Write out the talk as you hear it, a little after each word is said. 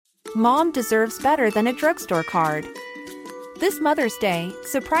Mom deserves better than a drugstore card. This Mother's Day,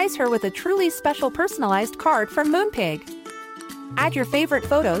 surprise her with a truly special personalized card from Moonpig. Add your favorite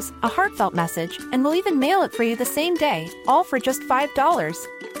photos, a heartfelt message, and we'll even mail it for you the same day, all for just $5.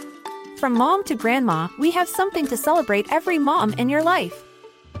 From mom to grandma, we have something to celebrate every mom in your life.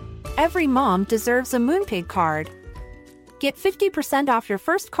 Every mom deserves a Moonpig card. Get 50% off your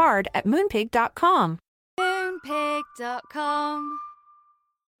first card at moonpig.com. Moonpig.com.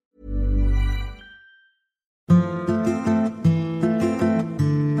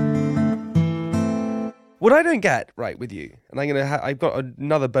 What I don't get right with you, and I've got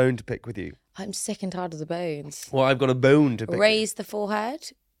another bone to pick with you. I'm sick and tired of the bones. Well, I've got a bone to pick. Raise the forehead.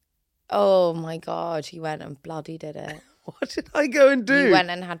 Oh my God, you went and bloody did it. What did I go and do? You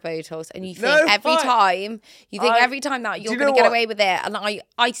went and had Botox, and you think every time that you're going to get away with it. And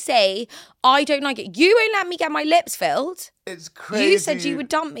I say, I don't like it. You won't let me get my lips filled. It's crazy. You said you would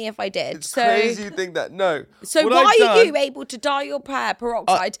dump me if I did. It's crazy you think that. No. So why are you able to dye your hair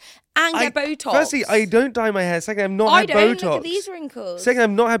peroxide and get Botox? Firstly, I don't dye my hair. Second, I've not had Botox. I don't. Look at these wrinkles. Second, I've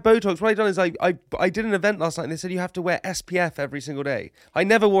not had Botox. What I've done is I did an event last night and they said you have to wear SPF every single day. I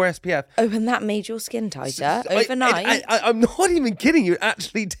never wore SPF. Oh, and that made your skin tighter overnight? I'm not even kidding you. It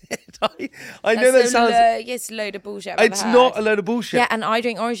actually did. I know that sounds... It's a load of bullshit. It's not a load of bullshit. Yeah, and I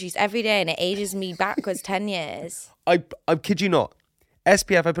drink orange juice every day and it ages me backwards 10 years. I kid you not.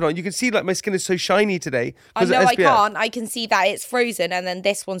 SPF I put on. You can see like my skin is so shiny today. I know I can't. I can see that it's frozen and then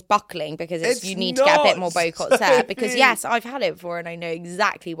this one's buckling because you need to get a bit more Botox there. Because yes, I've had it before and I know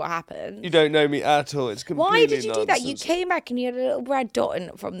exactly what happened. You don't know me at all. It's completely Why did you do that? nonsense. You came back and you had a little red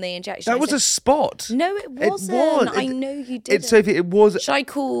dot from the injection. That was a spot. No, it wasn't. I know you did. It's Sophie. It was. Should I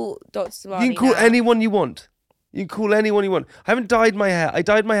call Dr. Samani? You can call now? anyone you want. You can call anyone you want. I haven't dyed my hair. I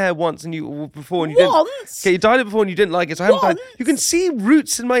dyed my hair once and you Once? didn't. Okay, you dyed it before and you didn't like it, so I haven't dyed. You can see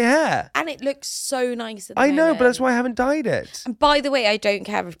roots in my hair. And it looks so nice at the I know, moment. but that's why I haven't dyed it. And by the way, I don't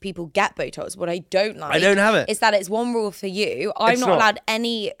care if people get Botox. What I don't like I don't have it. is that it's one rule for you. I'm It's not not. allowed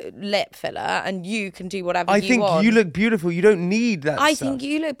any lip filler and you can do whatever I you want. think you look beautiful. You don't need that I stuff. think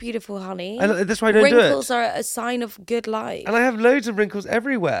you look beautiful, honey. That's why I don't do it. Wrinkles are a sign of good life. And I have loads of wrinkles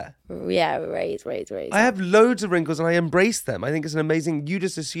everywhere. Yeah, raise. I have loads of wrinkles and I embrace them. I think it's an amazing. You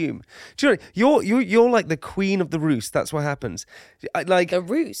just assume. Do you know, you're like the queen of the roost. That's what happens. The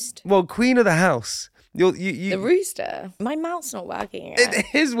roost. Well, queen of the house. You The rooster. My mouth's not working again. It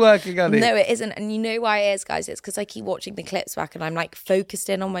is working, honey. No, it isn't. And you know why it is, guys? It's because I keep watching the clips back and I'm like focused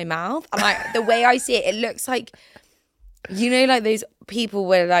in on my mouth. And like the way I see it, it looks like, you know, like those people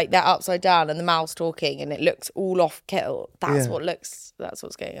where like they're upside down and the mouth's talking and it looks all off kilt. That's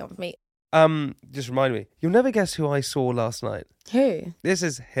what's going on with me. Just remind me. You'll never guess who I saw last night. Who? This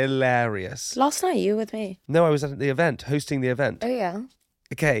is hilarious. Last night you were with me. No, I was at the event, hosting the event. Oh yeah.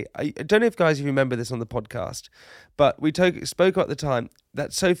 Okay, I don't know if guys you remember this on the podcast, but we spoke at the time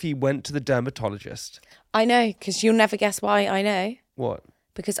that Sophie went to the dermatologist. I know, because you'll never guess why I know. What?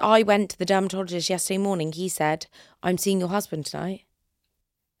 Because I went to the dermatologist yesterday morning. He said, I'm seeing your husband tonight.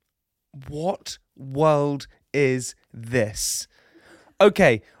 What world is this?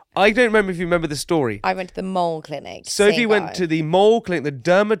 Okay, I don't remember if you remember the story. I went to the mole clinic. Sophie went to the mole clinic, the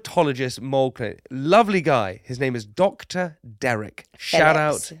dermatologist mole clinic. Lovely guy. His name is Dr. Derek. Shout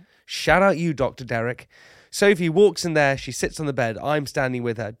out you, Dr. Derek. Sophie walks in there. She sits on the bed. I'm standing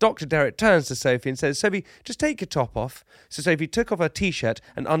with her. Dr. Derek turns to Sophie and says, Sophie, just take your top off. So Sophie took off her T-shirt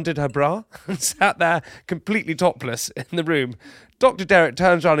and undid her bra and sat there completely topless in the room. Dr. Derek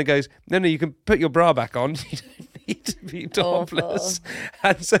turns around and goes, no, you can put your bra back on. You don't need to be topless. Awful.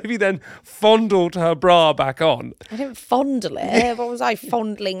 And Sophie then fondled her bra back on. I didn't fondle it. What was I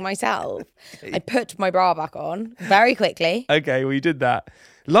fondling myself? I put my bra back on very quickly. Okay, well, you did that.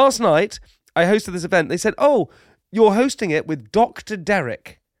 Last night, I hosted this event. They said, oh, you're hosting it with Dr.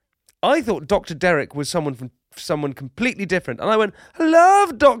 Derek. I thought Dr. Derek was someone completely different. And I went, I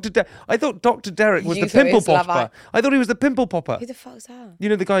love Dr. Derek. I thought Dr. Derek was the pimple popper. I thought he was the pimple popper. Who the fuck's that? You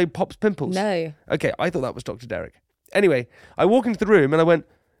know the guy who pops pimples? No. Okay, I thought that was Dr. Derek. Anyway, I walk into the room and I went,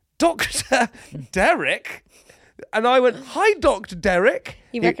 Dr. Derek? And I went, hi, Dr. Derek.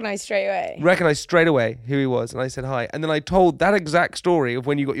 You recognised straight away? Recognised straight away who he was. And I said hi. And then I told that exact story of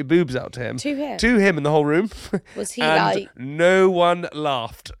when you got your boobs out to him. To him in the whole room. Was he and like... no one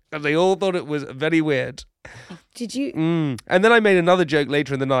laughed. And they all thought it was very weird. Did you... And then I made another joke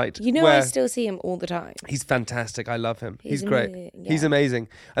later in the night. You know I still see him all the time. He's fantastic. I love him. He's great. Yeah. He's amazing.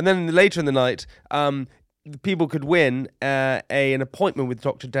 And then later in the night... people could win an appointment with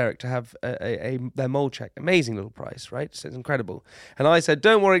Dr. Derek to have their mole check. Amazing little price, right? So it's incredible. And I said,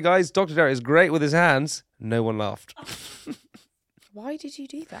 don't worry, guys. Dr. Derek is great with his hands. No one laughed. Why did you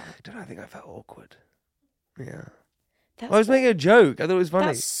do that? I don't know. I think I felt awkward. Yeah. That's I was making a joke. I thought it was funny.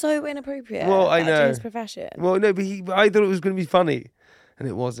 That's so inappropriate. Well, I know. In his profession. Well, no, but I thought it was going to be funny. And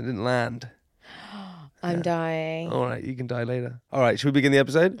it wasn't. It didn't land. I'm dying. All right, you can die later. All right, should we begin the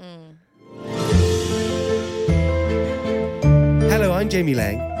episode? Hello, I'm Jamie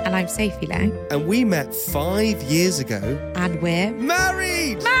Lang. And I'm Sophie Lang. And we met 5 years ago. And we're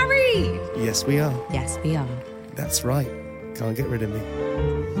Married! married! Yes, we are. Yes, we are. That's right. Can't get rid of me.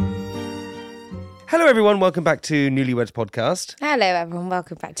 Hello, everyone. Welcome back to Newlyweds Podcast. Hello, everyone.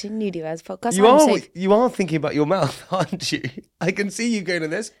 Welcome back to Newlyweds Podcast. You are thinking about your mouth, aren't you? I can see you going to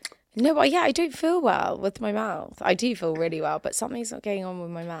this. No, but yeah, I don't feel well with my mouth. I do feel really well, but something's not going on with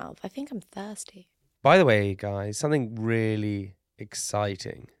my mouth. I think I'm thirsty. By the way, guys, something really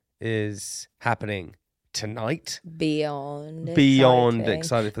exciting is happening tonight. Beyond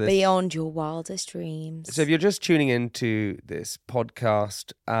excited for this. Beyond your wildest dreams. So if you're just tuning into this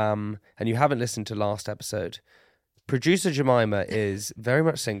podcast and you haven't listened to last episode, producer Jemima is very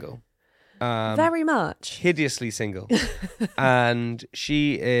much single. Very much. Hideously single. And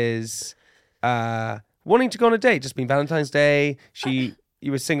she is wanting to go on a date. Just been Valentine's Day.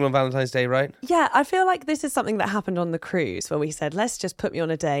 You were single on Valentine's Day, right? Yeah, I feel like this is something that happened on the cruise where we said, let's just put me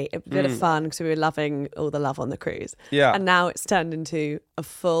on a date. A bit of fun because we were loving all the love on the cruise. Yeah. And now it's turned into a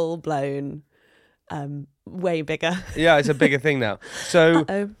full-blown, way bigger. Yeah, it's a bigger thing now. So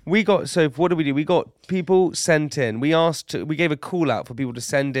what did we do? We got people sent in. We gave a call out for people to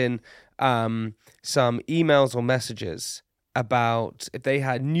send in some emails or messages about if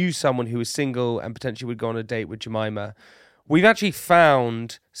they knew someone who was single and potentially would go on a date with Jemima. We've actually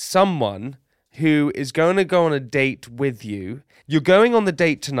found someone who is going to go on a date with you. You're going on the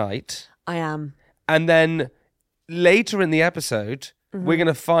date tonight. I am. And then later in the episode, we're going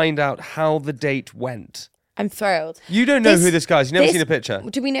to find out how the date went. I'm thrilled. You don't know who this guy is. You've never seen a picture.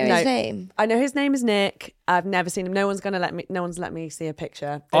 Do we know his name? I know his name is Nick. I've never seen him. No one's let me see a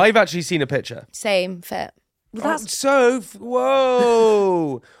picture. I've actually seen a picture. Same fit. Well,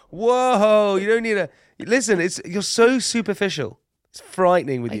 whoa. You don't need a... Listen, you're so superficial. It's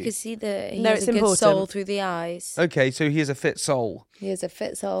frightening with you. I can see that he No, has it's a good important. soul through the eyes. Okay, so he has a fit soul. He has a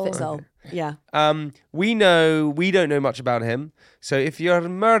fit soul. Fit soul. Yeah. We don't know much about him. So if you're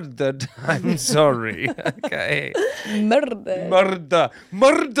murdered, I'm sorry. Okay. Murder.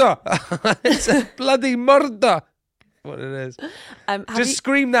 Murder. It's a bloody murder. What it is. Just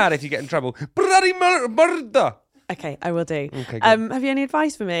scream that if you get in trouble. Bloody murder. Okay, I will do. Okay, good. Have you any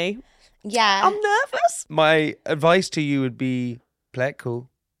advice for me? Yeah. I'm nervous. My advice to you would be play it cool.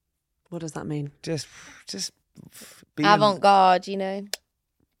 What does that mean? Just be Avant-garde, you know.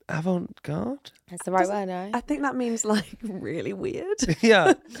 Avant-garde? That's the right word, no? I think that means like really weird.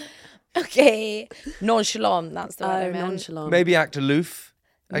 Yeah. Okay. Nonchalant, that's the word I meant. Nonchalant. Maybe act aloof.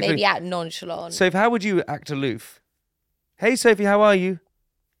 Maybe act nonchalant. Sophie, how would you act aloof? Hey, Sophie, how are you?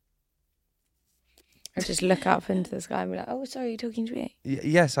 I just look up into the sky and be like, oh, sorry, you're talking to me?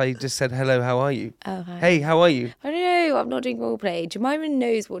 Yes, I just said hello, how are you? Oh, hi. Hey, how are you? I don't know, I'm not doing roleplay. Jemima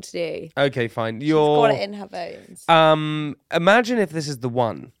knows what to do. Okay, fine. She's got it in her bones. Imagine if this is the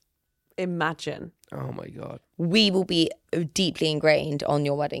one. Imagine. Oh my God. We will be deeply ingrained on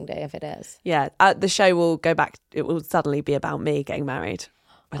your wedding day if it is. Yeah, the show will go back. It will suddenly be about me getting married.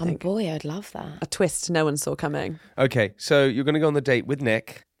 I think. Boy, I'd love that. A twist no one saw coming. Okay, so you're going to go on the date with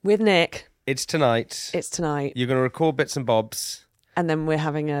Nick. With Nick. It's tonight. You're going to record bits and bobs. And then we're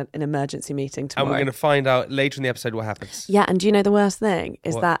having an emergency meeting tomorrow. And we're going to find out later in the episode what happens. Yeah, and do you know the worst thing?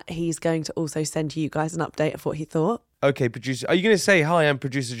 Is What? that he's going to also send you guys an update of what he thought. Okay, producer. Are you going to say, hi, I'm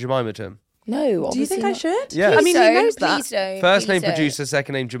producer Jemima to him? No, Do you think I should? Yeah. I mean, he knows that. Please don't. First please name don't. producer,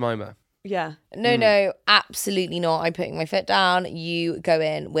 second name Jemima. Yeah. No, absolutely not. I'm putting my foot down. You go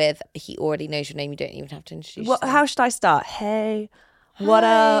in with, he already knows your name. You don't even have to introduce yourself. How should I start? Hey, what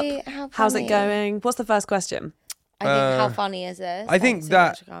up? How How's it funny. going? What's the first question? I think, how funny is this? I think Thanks so that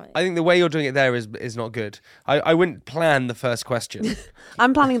much for coming. I think the way you're doing it there is not good. I wouldn't plan the first question.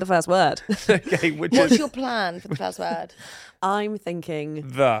 I'm planning the first word. Okay, which What's is your plan for the first word? I'm thinking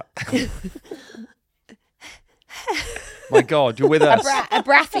the. My God, you're with us. A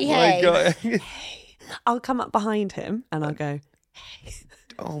breathy My hey. God. I'll come up behind him and I'll go,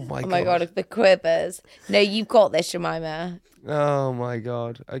 Oh my God. Oh my God, the quivers. No, you've got this, Jemima. Oh my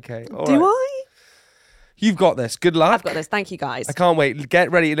God. Okay. All do right. I? You've got this. Good luck. I've got this. Thank you, guys. I can't wait.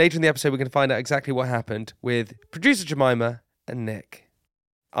 Get ready. Later in the episode, we're going to find out exactly what happened with producer Jemima and Nick.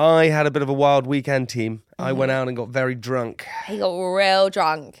 I had a bit of a wild weekend, team. I went out and got very drunk. He got real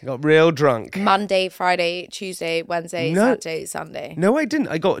drunk. I got real drunk. Monday, Friday, Tuesday, Wednesday, No. Saturday, Sunday. No, I didn't.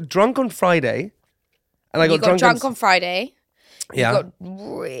 I got drunk on Friday. And I You got got drunk on Friday. Yeah. You got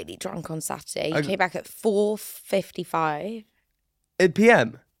really drunk on Saturday. You came back at 4:55 At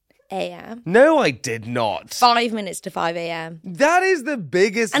PM? a.m. No, I did not. 5 minutes to 5 a.m. That is the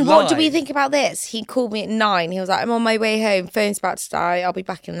biggest And lie. what do we think about this? He called me at 9. He was like, I'm on my way home. Phone's about to die. I'll be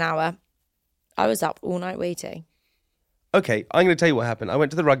back in an hour. I was up all night waiting. Okay, I'm going to tell you what happened. I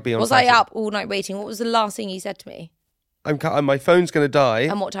went to the rugby on Was Saturday. I up all night waiting? What was the last thing you said to me? My phone's going to die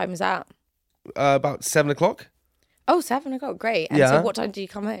And what time was that? about 7 o'clock, Oh, 7 o'clock. Great. And Yeah. so what time did you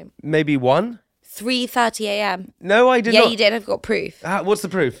come home? maybe 1. 3:30 a.m. No, I did Yeah, not. you did. I've got proof. What's the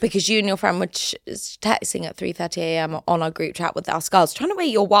proof? Because you and your friend were texting at 3:30 a.m. on our group chat with our skulls, trying to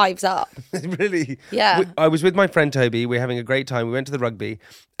wake your wives up. Really? Yeah. I was with my friend Toby. We were having a great time. We went to the rugby.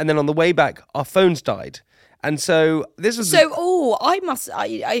 And then on the way back, our phones died. And so this was...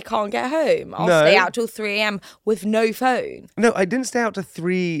 I can't get home. I'll No. stay out till 3 a.m. with no phone. No, I didn't stay out to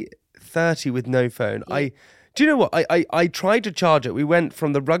 3:30 with no phone. Do you know what? I tried to charge it. We went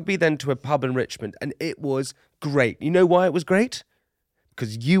from the rugby then to a pub in Richmond, and it was great. You know why it was great?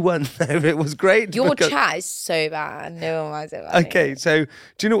 Because you weren't there. It was great. Your because... chat is so bad. No one likes it. About Okay, so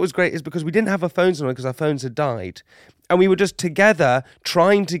do you know what was great? Is because we didn't have our phones on because our phones had died. And we were just together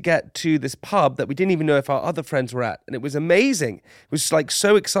trying to get to this pub that we didn't even know if our other friends were at. And it was amazing. It was like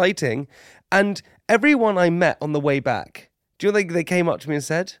so exciting. And everyone I met on the way back, do you know they came up to me and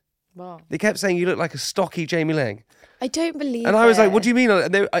said? Wow. They kept saying, you look like a stocky Jamie Lang. I don't believe And I was like, what do you mean?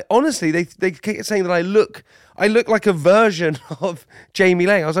 And honestly, they kept saying that I look like a version of Jamie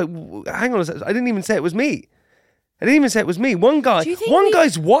Lang. I was like, hang on a second. I didn't even say it was me. One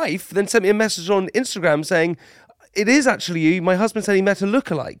guy's wife then sent me a message on Instagram saying, it is actually you. My husband said he met a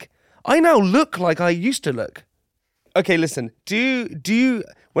lookalike. I now look like I used to look. Okay, listen. Do you,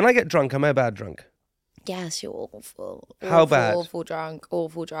 when I get drunk, am I a bad drunk? Yes, you're awful. How bad? Awful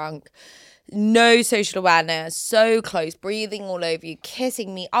drunk. No social awareness. So close. Breathing all over you.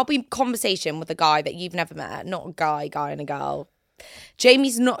 Kissing me. I'll be in conversation with a guy that you've never met. Not a guy and a girl.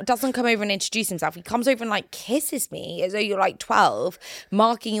 Jamie's doesn't come over and introduce himself. He comes over and like kisses me as though you're like 12,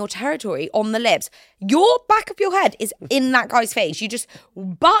 marking your territory on the lips. Your back of your head is in that guy's face. You just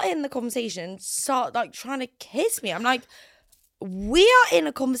butt in the conversation, start like trying to kiss me. I'm like, we are in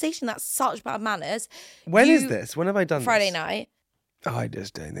a conversation. That's such bad manners. When is this? When have I done Friday this? night. Oh, I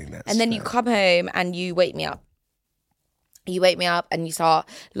just don't think that's And then fair. you come home and you wake me up. You wake me up and you start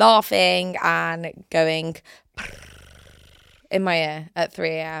laughing and going in my ear at 3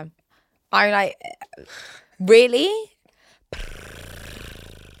 a.m. I'm like, really?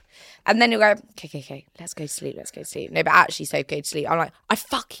 And then you go, okay, let's go to sleep. No, but actually, Soph, go to sleep. I'm like, I've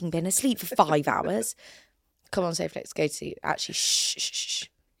fucking been asleep for 5 hours. Come on, Soph, let's go to sleep. Actually, shh.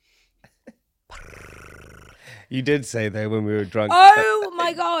 You did say though when we were drunk. Oh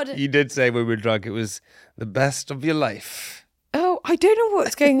my God. You did say when we were drunk it was the best of your life. Oh, I don't know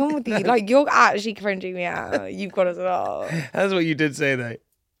what's going on with you. Like, you're actually cringing me out. You've got us all. That's what you did say though.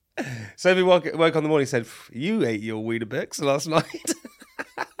 Sophie woke on the morning and said, you ate your Weetabix last night.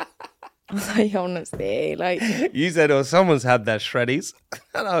 Like, honestly, like... You said, oh, someone's had their shreddies.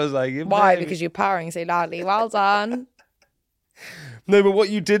 And I was like... Why? Babe. Because you're purring so loudly. Well done. No, but what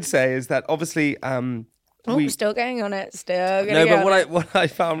you did say is that obviously... We're still going on it. Still going No, to but what I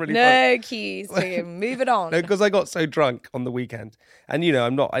found really funny... No keys to move it on. No, because I got so drunk on the weekend. And, you know,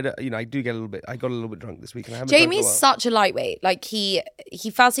 I do get a little bit... I got a little bit drunk this weekend. I haven't drunk Jamie's in a while. such a lightweight. Like, he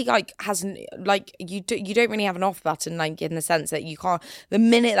firstly, like, hasn't... Like, you don't really have an off button, like, in the sense that you can't... The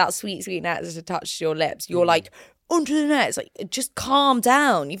minute that sweet net is attached to your lips, you're like... Onto the net. It's like, just calm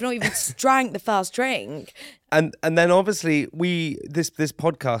down. You've not even drank the first drink. And then obviously this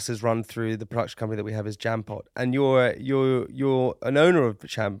podcast is run through the production company that we have is Jampot, and you're an owner of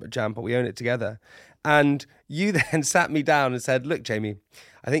Jampot. We own it together, and you then sat me down and said, "Look, Jamie,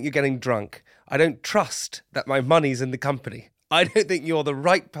 I think you're getting drunk. I don't trust that my money's in the company. I don't think you're the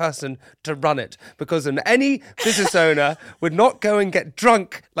right person to run it because any business owner would not go and get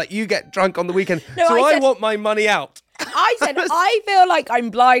drunk like you get drunk on the weekend. No, so I said- want my money out." I said, I feel like I'm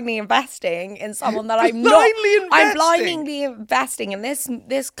blindly investing in someone that I'm not. Blindly investing? I'm blindly investing in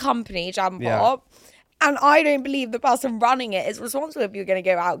this company, Jampot, Yeah. and I don't believe the person running it is responsible if you're going to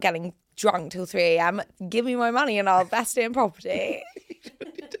go out getting drunk till 3 a.m. Give me my money and I'll invest it in property.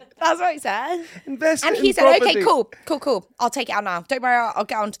 That's what he said. Invest And in he said, property. okay, cool. I'll take it out now. Don't worry, I'll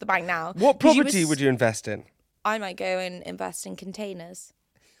get onto the bank now. What 'Cause property would you invest in? I might go and invest in containers.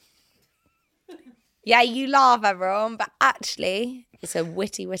 Yeah, you laugh, everyone, but actually, it's a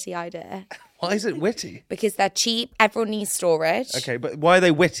witty idea. Why is it witty? Because they're cheap. Everyone needs storage. Okay, but why are they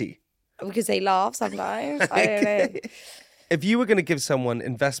witty? Because they laugh sometimes. I don't know. If you were going to give someone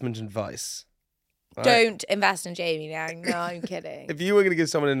investment advice, Don't invest in Jamie now. No, I'm kidding. If you were going to give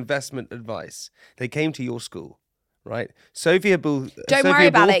someone investment advice, they came to your school, right? Sophie Abul. Don't worry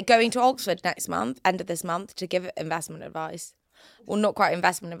about it. Going to Oxford next month, end of this month, to give investment advice. Well, not quite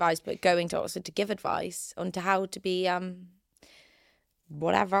investment advice, but going to Oxford to give advice on to how to be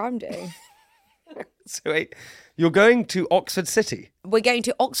whatever I'm doing. So wait, you're going to Oxford City? We're going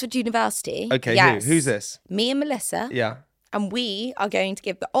to Oxford University. Okay, yes. Who's this? Me and Melissa. Yeah. And we are going to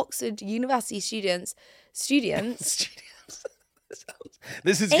give the Oxford University students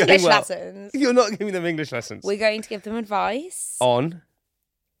This is English going well. lessons. You're not giving them English lessons. We're going to give them advice. On?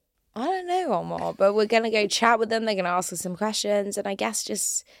 I don't know on what, but we're going to go chat with them. They're going to ask us some questions. And I guess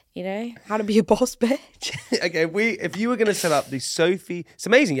just, how to be a boss bitch. Okay, if you were going to set up the Sophie... It's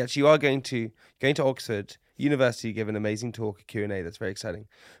amazing, actually. You are going to Oxford University, give an amazing talk, a Q&A. That's very exciting.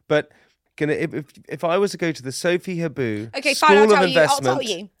 But... If I was to go to the Sophie Habu School of Investment... I'll tell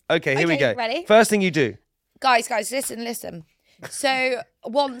you. Okay, here we go. Ready? First thing you do. Guys, listen. So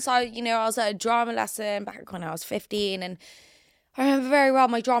once I was at a drama lesson back when I was 15, and I remember very well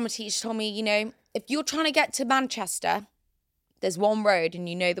my drama teacher told me, if you're trying to get to Manchester, there's one road and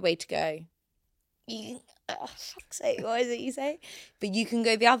you know the way to go. Fuck's sake, what is it you say? But you can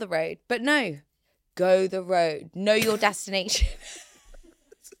go the other road. But no, go the road. Know your destination.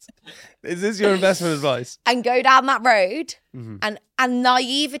 Is this your investment advice? And go down that road. Mm-hmm. And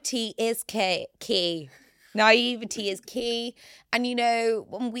naivety is key. Naivety is key. And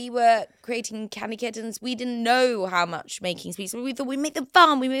when we were creating Candy Kittens, we didn't know how much making sweets. We thought we'd make them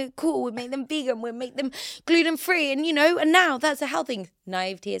fun, we'd make them cool, we'd make them vegan, we'd make them gluten-free. And and now that's a health thing.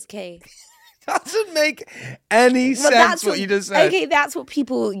 Naivety is key. Doesn't make any sense what you just said. Okay, that's what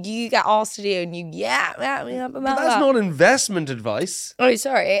you get asked to do, and But that's not investment advice. Oh,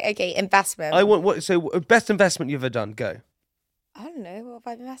 sorry. Okay, investment. I want so best investment you've ever done. Go. I don't know. What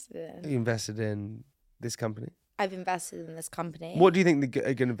have I invested in? You invested in this company. I've invested in this company. What do you think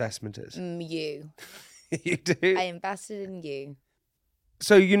a good investment is? You. You do? I invested in you.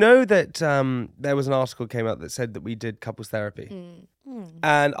 So that there was an article came out that said that we did couples therapy.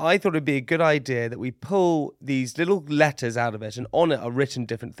 And I thought it'd be a good idea that we pull these little letters out of it, and on it are written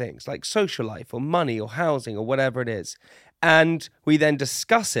different things like social life or money or housing or whatever it is. And we then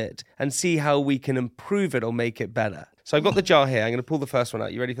discuss it and see how we can improve it or make it better. So I've got the jar here. I'm going to pull the first one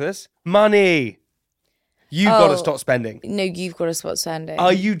out. You ready for this? Money. You've got to stop spending. No, you've got to stop spending.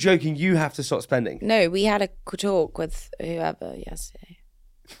 Are you joking? You have to stop spending. No, we had a talk with whoever yesterday.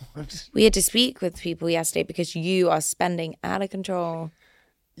 We had to speak with people yesterday because you are spending out of control.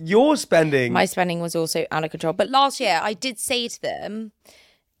 You're spending. My spending was also out of control. But last year, I did say to them,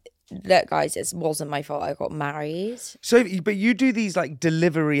 look, guys, it wasn't my fault. I got married. So, but you do these like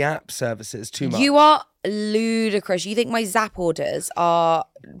delivery app services too much. You are ludicrous. You think my Zap orders are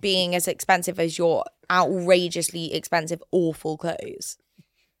being as expensive as your outrageously expensive, awful clothes?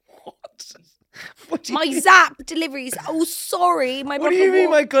 What do my mean? Zap deliveries. Oh, sorry. What do you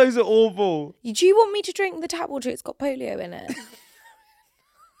mean my clothes are awful? Do you want me to drink the tap water? It's got polio in it.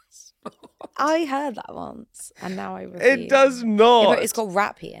 I heard that once, and now I refuse. It does not. Yeah, but it's got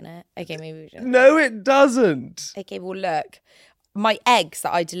rappy in it. Okay, maybe we don't. No, it doesn't. Okay, well, look. My eggs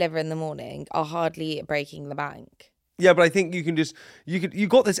that I deliver in the morning are hardly breaking the bank. Yeah, but I think you can you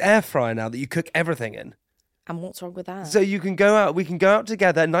got this air fryer now that you cook everything in. And what's wrong with that? So you can go out, we can go out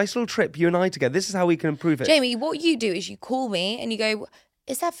together, nice little trip, you and I together. This is how we can improve it. Jamie, what you do is you call me and you go,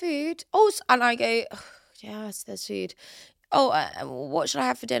 is there food? Oh, and I go, oh, yes, there's food. Oh, what should I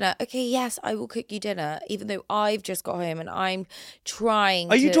have for dinner? Okay, yes, I will cook you dinner, even though I've just got home and I'm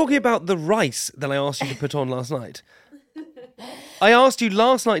trying Are you talking about the rice that I asked you to put on last night? I asked you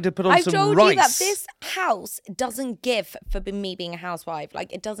last night to put on some rice. I've told you that this house doesn't give for me being a housewife.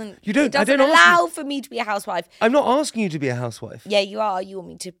 Like, it doesn't. You don't. It doesn't I don't allow for me to be a housewife. I'm not asking you to be a housewife. Yeah, you are. You want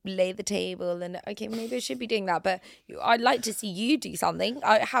me to lay the table, and okay, maybe I should be doing that. But I'd like to see you do something.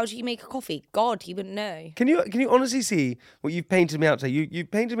 How do you make a coffee? God, you wouldn't know. Can you honestly see what you've painted me out to?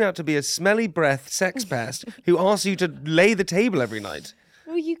 You've painted me out to be a smelly breath sex pest who asks you to lay the table every night.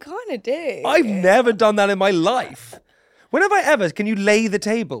 Well, you kind of do. I've never done that in my life. When have I ever? Can you lay the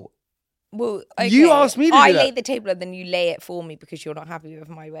table? Well, okay. You asked me to do that. I lay the table and then you lay it for me because you're not happy with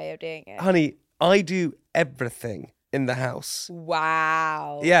my way of doing it. Honey, I do everything in the house.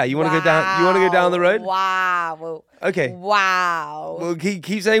 Wow. Yeah, you want to go down? You want to go down the road? Wow. Okay. Wow. Well,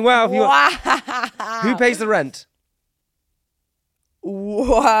 keep saying wow. If you want. Who pays the rent?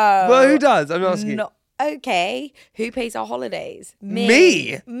 Whoa. Well, who does? I'm asking. No. Okay, who pays our holidays?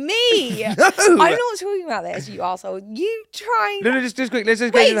 Me? No. I'm not talking about this, you arsehole. You trying... No, just quick. Let's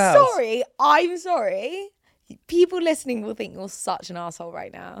just go Wait, to the house. sorry. I'm sorry. People listening will think you're such an asshole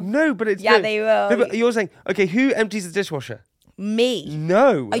right now. No, but it's... Yeah, they will. No, but you're saying, okay, who empties the dishwasher? Me.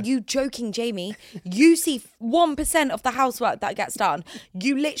 No. Are you joking, Jamie? You see 1% of the housework that gets done.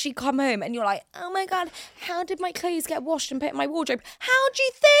 You literally come home and you're like, oh my God, how did my clothes get washed and put in my wardrobe? How do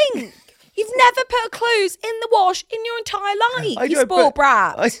you think? You've never put clothes in the wash in your entire life. You spoiled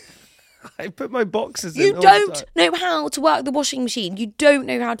brat. I put my boxes in. You don't know how to work the washing machine. You don't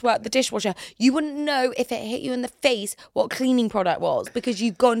know how to work the dishwasher. You wouldn't know if it hit you in the face what cleaning product was because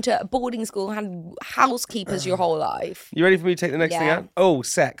you've gone to a boarding school and had housekeepers your whole life. You ready for me to take the next thing out? Oh,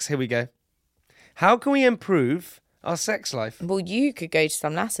 sex. Here we go. How can we improve our sex life? Well, you could go to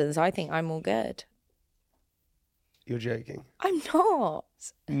some lessons. I think I'm all good. You're joking. I'm not.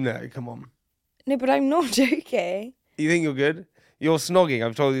 No, come on. No, but I'm not joking. You think you're good? You're snogging.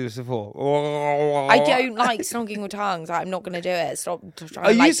 I've told you this before. I don't like snogging with tongues. I'm not going to do it. Stop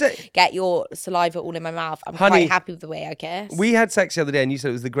trying to get your saliva all in my mouth. I'm quite happy with the way I kiss. We had sex the other day and you said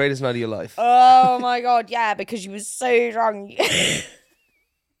it was the greatest night of your life. Oh my God, yeah, because you were so drunk.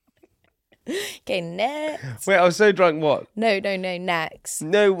 Okay, next. Wait, I was so drunk, what? No, next.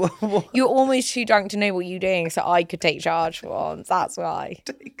 No, what? You're almost too drunk to know what you're doing, so I could take charge for once. That's why.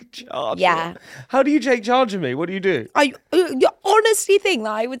 Take charge? Yeah. How do you take charge of me? What do you do? You honestly think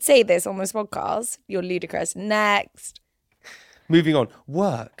that I would say this on this podcast? You're ludicrous. Next. Moving on.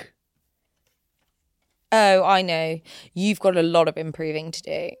 Work. Oh, I know. You've got a lot of improving to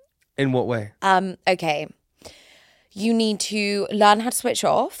do. In what way? Okay. You need to learn how to switch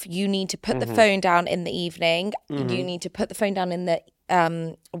off. You need to put the phone down in the evening. You need to put the phone down in the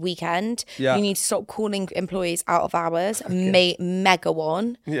weekend. Yeah. You need to stop calling employees out of hours. Mega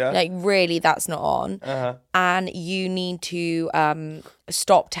one. Yeah. Like, really, that's not on. And you need to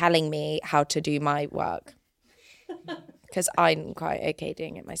stop telling me how to do my work. Because I'm quite okay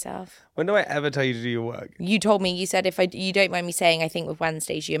doing it myself. When do I ever tell you to do your work? You told me, you said you don't mind me saying, I think with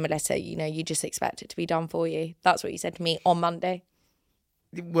Wednesdays, you and Melissa, you just expect it to be done for you. That's what you said to me on Monday.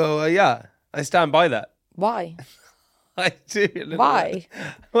 Well, yeah, I stand by that. Why? I do. Why?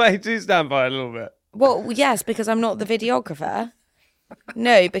 Well, I do stand by it a little bit. Well, yes, because I'm not the videographer.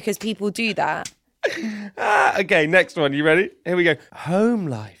 No, because people do that. Okay, next one. You ready? Here we go. Home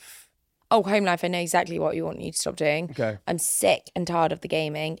life. Oh, home life, I know exactly what you want you to stop doing. Okay. I'm sick and tired of the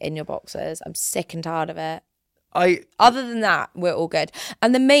gaming in your boxes. I'm sick and tired of it. I Other than that, we're all good.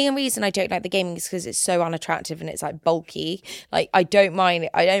 And the main reason I don't like the gaming is because it's so unattractive and it's like bulky. Like, I don't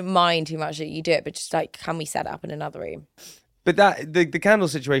mind too much that you do it, but just like, can we set it up in another room? But that the candle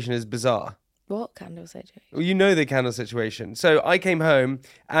situation is bizarre. What candle situation? Well, you know the candle situation. So I came home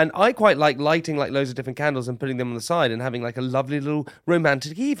and I quite like lighting like loads of different candles and putting them on the side and having like a lovely little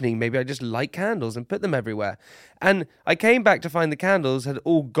romantic evening. Maybe I just light candles and put them everywhere. And I came back to find the candles had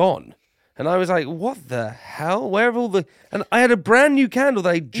all gone. And I was like, what the hell? Where have all the... And I had a brand new candle that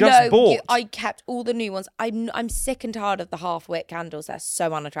I just bought. I kept all the new ones. I'm sick and tired of the half-lit candles. They're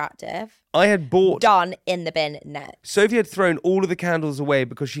so unattractive. I had bought... Done in the bin next. Sophie had thrown all of the candles away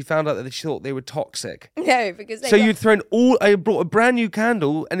because she found out that she thought they were toxic. No, because So you'd thrown all... I brought a brand new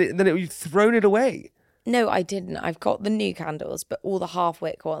candle and you'd thrown it away. No, I didn't. I've got the new candles, but all the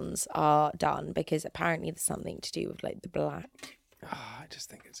half-wick ones are done because apparently there's something to do with like the black. I just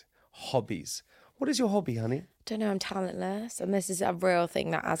think it's... Hobbies. What is your hobby, honey? Don't know, I'm talentless. And this is a real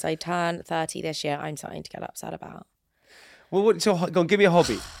thing that as I turn 30 this year, I'm starting to get upset about. Well, what's your... Go on, give me a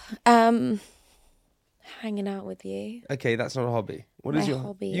hobby. Hanging out with you. Okay, that's not a hobby. What is My your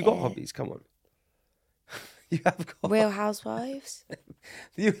hobby? You got hobbies, come on. You have got... Real Housewives.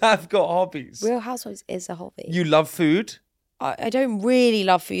 You have got hobbies. Real Housewives is a hobby. You love food? I don't really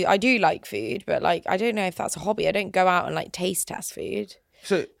love food. I do like food, but like I don't know if that's a hobby. I don't go out and like taste test food.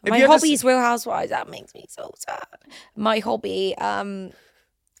 So my hobby is Real Housewives. That makes me so sad. My hobby, oh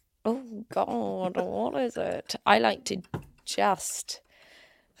God, what is it? I like to just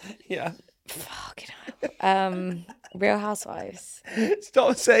fucking hell. Real Housewives.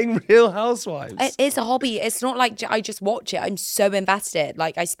 Stop saying Real Housewives. It is a hobby. It's not like I just watch it. I'm so invested.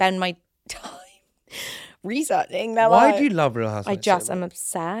 Like I spend my time researching their life. Why do you love Real Housewives? I'm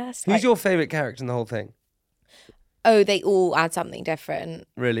obsessed. Who's your favourite character in the whole thing? Oh, they all add something different.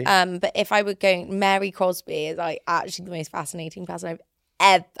 Really? But if I were going, Mary Crosby is like actually the most fascinating person I've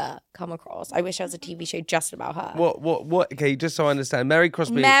ever come across. I wish there was a TV show just about her. What? Okay, just so I understand. Mary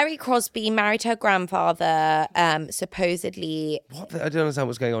Crosby married her grandfather, supposedly. What? I don't understand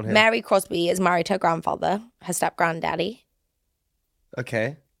what's going on here. Mary Crosby is married to her grandfather, her step-granddaddy.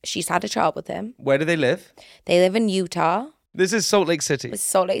 Okay. She's had a child with him. Where do they live? They live in Utah. This is Salt Lake City. It's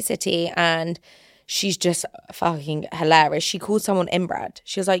Salt Lake City, and she's just fucking hilarious. She called someone inbred.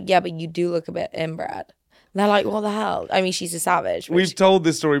 She was like, yeah, but you do look a bit inbred. they're like, what the hell? I mean, she's a savage. but We've told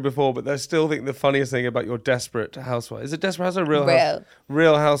this story before, but I still think the funniest thing about your Desperate Housewives, is it Desperate Housewives?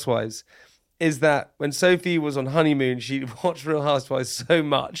 Real Housewives, is that when Sophie was on honeymoon, she watched Real Housewives so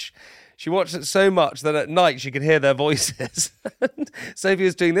much. She watched it so much that at night she could hear their voices. Sophie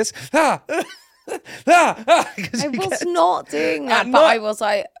was doing this. Ah! I was not doing that, but I was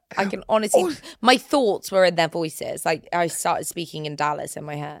like, I can honestly, my thoughts were in their voices. Like I started speaking in Dallas in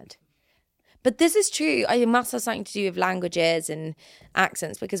my head. But this is true. It must have something to do with languages and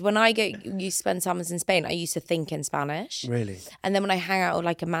accents, because when I used to spend summers in Spain, I used to think in Spanish. Really? And then when I hang out with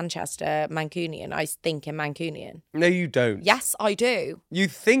like a Manchester Mancunian, I think in Mancunian. No, you don't. Yes, I do. You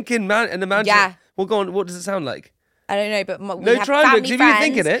think in the Manchester? Yeah. Well, go on. What does it sound like? I don't know, but we No, have try family because if friends,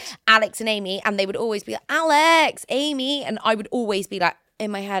 you think in it. Alex and Amy, and they would always be like, Alex, Amy, and I would always be like, in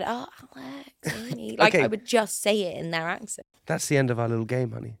my head, oh, Alex, Amy. Like Okay. I would just say it in their accent. That's the end of our little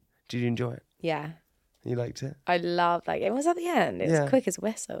game, honey. Did you enjoy it? Yeah. You liked it? I love that game. It was at the end. It was quick as a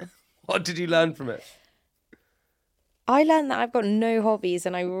whistle. What did you learn from it? I learned that I've got no hobbies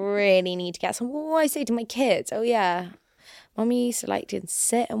and I really need to get some. What do I say to my kids? Oh, yeah. Mummy used to like to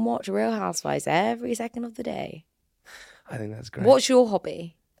sit and watch Real Housewives every second of the day. I think that's great. What's your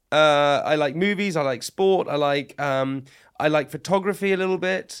hobby? I like movies. I like sport. I like photography a little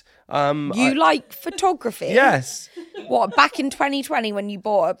bit. You like photography? Yes. What, back in 2020 when you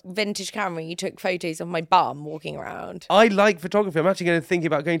bought a vintage camera, you took photos of my bum walking around? I like photography. I'm actually think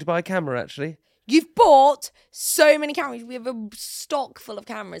about going to buy a camera, actually. You've bought so many cameras. We have a stock full of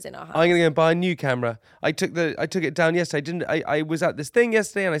cameras in our house. I'm going to go and buy a new camera. I took it down yesterday. I was at this thing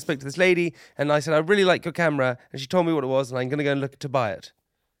yesterday and I spoke to this lady and I said, I really like your camera. And she told me what it was and I'm going to go and look to buy it.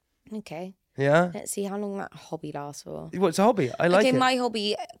 Okay. Yeah? Let's see how long that hobby lasts for. What's a hobby? I like it. Okay, my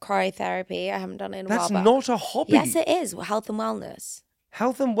hobby, cryotherapy. I haven't done it in a while. That's but not a hobby. yes, it is. Health and wellness.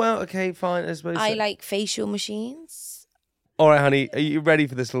 Health and okay, fine. I suppose. I so. like facial machines. All right, honey. Are you ready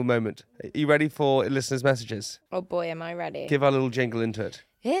for this little moment? Are you ready for listeners' messages? Oh boy, am I ready. Give our little jingle into it.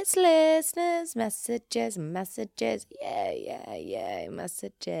 It's listeners' messages. Yeah,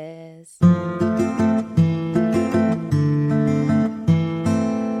 messages.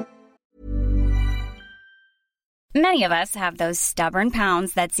 Many of us have those stubborn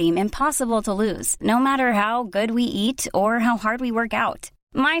pounds that seem impossible to lose, no matter how good we eat or how hard we work out.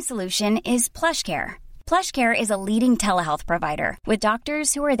 My solution is PlushCare. PlushCare is a leading telehealth provider with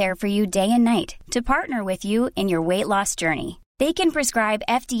doctors who are there for you day and night to partner with you in your weight loss journey. They can prescribe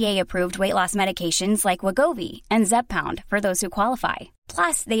FDA-approved weight loss medications like Wegovy and Zepbound for those who qualify.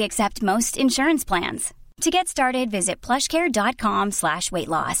 Plus, they accept most insurance plans. To get started, visit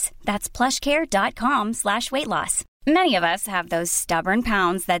plushcare.com/weightloss. That's plushcare.com/weightloss. Many of us have those stubborn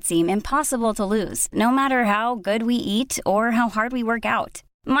pounds that seem impossible to lose, no matter how good we eat or how hard we work out.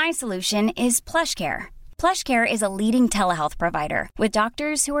 My solution is PlushCare. PlushCare is a leading telehealth provider with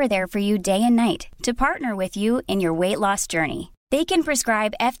doctors who are there for you day and night to partner with you in your weight loss journey. They can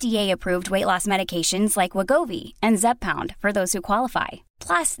prescribe FDA-approved weight loss medications like Wegovy and Zepbound for those who qualify.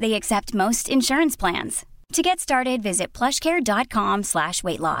 Plus, they accept most insurance plans. To get started, visit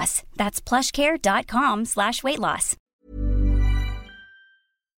plushcare.com/weightloss. That's plushcare.com/weightloss.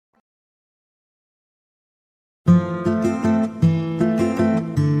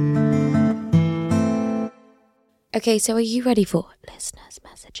 Okay, so are you ready for listeners'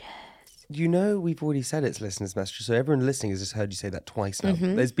 messages? You know, we've already said it's listeners' messages, so everyone listening has just heard you say that twice now.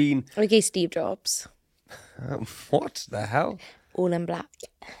 There's been... Okay, Steve Jobs. What the hell? All in black.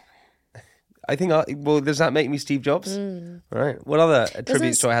 I think, well, does that make me Steve Jobs? Right. What other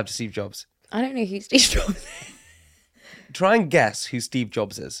tributes do I have to Steve Jobs? I don't know who Steve Jobs is. Try and guess who Steve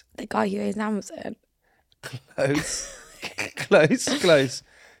Jobs is. The guy who owns Amazon. Close. Close.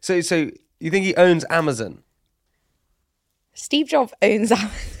 So you think he owns Amazon? Steve Jobs owns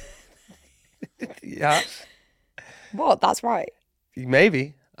Amazon. Yeah. What? That's right.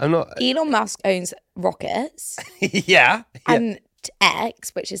 Maybe. I'm not... Elon Musk owns rockets. Yeah. And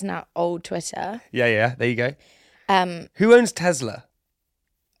X, which is now old Twitter. Yeah. There you go. Who owns Tesla?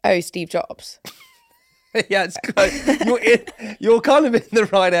 Oh, Steve Jobs. Yeah, it's close. You're kind of in the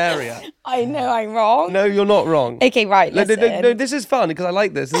right area. I know I'm wrong. No, you're not wrong. Okay, right. No, Listen. no, this is fun because I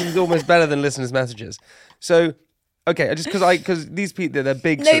like this. This is almost better than listeners' messages. So, okay, just because these people, they're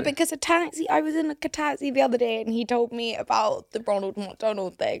big. No, because I was in a taxi the other day and he told me about the Ronald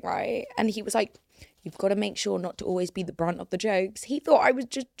McDonald thing, right? And he was like, you've got to make sure not to always be the brunt of the jokes. He thought I was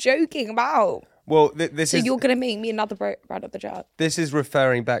just joking about. Well, so you're going to make me another brunt of the joke. This is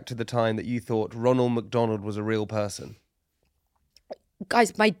referring back to the time that you thought Ronald McDonald was a real person.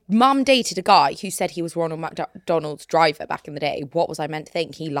 Guys, my mum dated a guy who said he was Ronald McDonald's driver back in the day. What was I meant to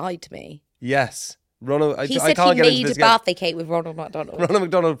think? He lied to me. Yes. Ronald. He I said can't he get into made this a again. birthday cake with Ronald McDonald. Ronald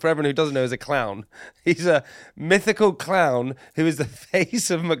McDonald, for everyone who doesn't know, is a clown. He's a mythical clown who is the face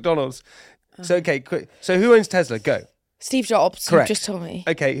of McDonald's. So, okay, quick. So who owns Tesla? Go. Steve Jobs. Correct. You just told me.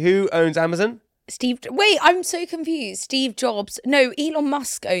 Okay, who owns Amazon? Wait, I'm so confused. Steve Jobs. No, Elon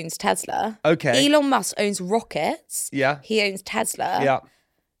Musk owns Tesla. Okay. Elon Musk owns rockets. Yeah. He owns Tesla. Yeah.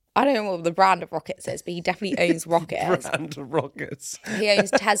 I don't know what the brand of rockets is, but he definitely owns rockets. Brand of rockets. He owns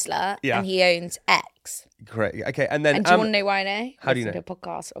Tesla. Yeah. And he owns X. Correct. Okay, and then... And do you want to know why I know? How do you know? Listen to a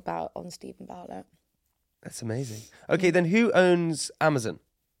podcast on Stephen Bartlett. That's amazing. Okay, then who owns Amazon?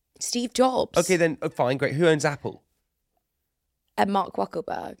 Steve Jobs. Okay, then fine, great. Who owns Apple? And Mark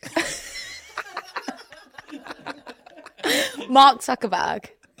Zuckerberg. Mark Zuckerberg.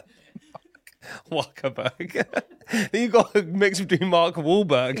 Zuckerberg. You got a mix between Mark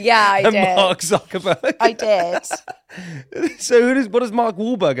Wahlberg Yeah, I and did. Mark Zuckerberg. I did. So what does Mark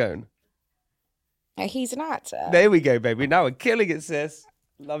Wahlberg own? He's an actor. There we go, baby. Now we're killing it, sis.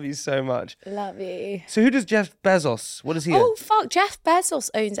 Love you so much. Love you. So who does Jeff Bezos? What does he Oh, own? fuck. Jeff Bezos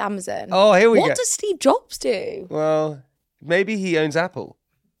owns Amazon. Oh, here we go. What does Steve Jobs do? Well, maybe he owns Apple.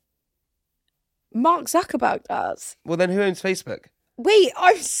 Mark Zuckerberg does. Well, then who owns Facebook? Wait,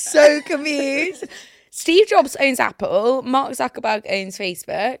 I'm so confused. Steve Jobs owns Apple. Mark Zuckerberg owns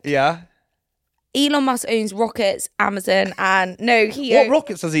Facebook. Yeah. Elon Musk owns rockets, Amazon, and no, he What owns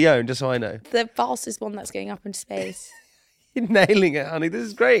rockets does he own, just so I know? the fastest one that's going up into space. You're nailing it, honey. This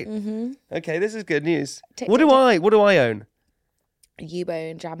is great. Mm-hmm. Okay, this is good news. Tick, What tick, do I own? You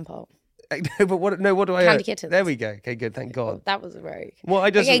own Jampol. No, but what do I Candy own? kittens. There we go. Okay, good. Thank God. Oh, that was a rogue. Well, I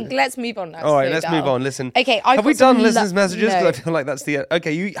just... Okay, let's move on now. All right, Slow let's down. move on. Listen. Okay, have we done listeners' messages? 'Cause No. I feel like that's the...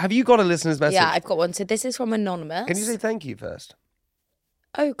 Okay, have you got a listener's message? Yeah, I've got one. So this is from Anonymous. Can you say thank you first?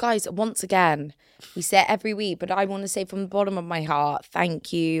 Oh, guys, once again, we say it every week, but I want to say from the bottom of my heart,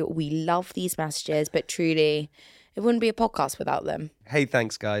 thank you. We love these messages, but truly, it wouldn't be a podcast without them. Hey,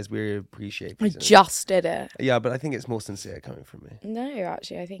 thanks, guys. We appreciate I these. just did it. Yeah, but I think it's more sincere coming from me. No,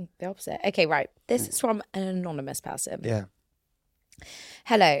 actually, I think the opposite. Okay, right. This is from an anonymous person. Yeah.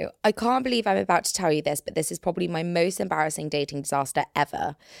 Hello, I can't believe I'm about to tell you this, but this is probably my most embarrassing dating disaster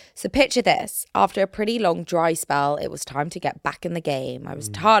ever. So picture this. After a pretty long dry spell, it was time to get back in the game. I was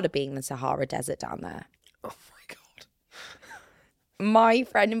tired of being in the Sahara Desert down there. Oh, my God. My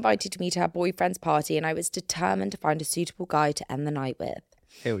friend invited me to her boyfriend's party and I was determined to find a suitable guy to end the night with.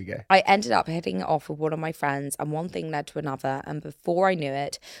 Here we go. I ended up hitting it off with one of my friends and one thing led to another, and before I knew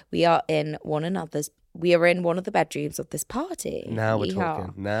it, we are in one of the bedrooms of this party. Now we're Yeehaw.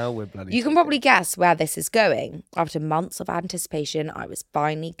 talking. Now we're bloody You can talking. probably guess where this is going. After months of anticipation, I was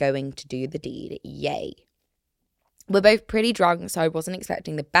finally going to do the deed. Yay. We're both pretty drunk, so I wasn't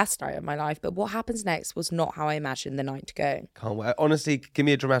expecting the best night of my life, but what happens next was not how I imagined the night to go. Can't wait. Honestly, give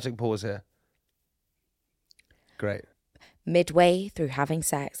me a dramatic pause here. Great. Midway through having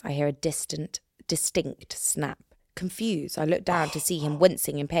sex, I hear a distinct snap. Confused, I look down to see him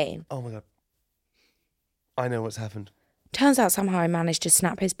wincing in pain. Oh, my God. I know what's happened. Turns out somehow I managed to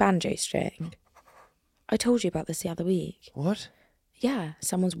snap his banjo string. I told you about this the other week. What? Yeah,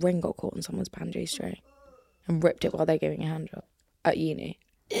 someone's ring got caught on someone's banjo string and ripped it while they're giving a hand job at uni.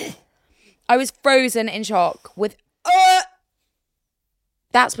 I was frozen in shock with...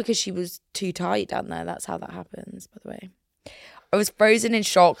 That's because she was too tight down there. That's how that happens, by the way. I was frozen in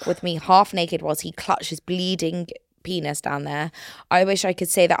shock with me half naked whilst he clutched his bleeding penis down there. I wish I could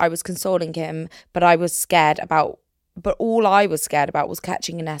say that I was consoling him, but all I was scared about was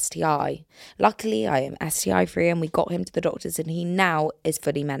catching an STI. Luckily, I am STI free and we got him to the doctors and he now is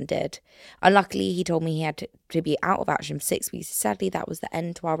fully mended. Unluckily, he told me he had to be out of action for 6 weeks. Sadly, that was the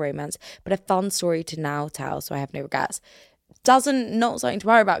end to our romance, but a fun story to now tell, so I have no regrets. Not something to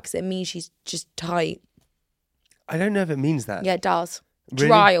worry about because it means she's just tight. I don't know if it means that. Yeah, it does. Really?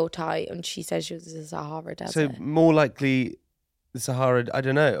 Dry or tight, and she says she was in the Sahara Desert. So more likely the Sahara, I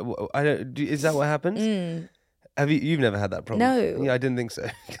don't know. Is that what happened? You've never had that problem? No. Yeah, I didn't think so.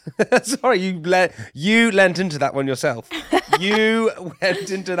 Sorry, you lent into that one yourself. You went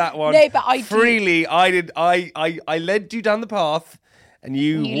into that one. No, but I freely. I led you down the path, and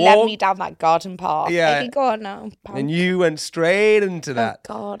you led me down that garden path. Yeah. Okay, go on now. And you went straight into that.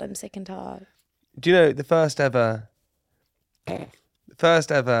 Oh God, I'm sick and tired. Do you know the first ever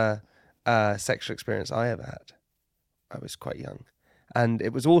sexual experience I ever had? I was quite young, and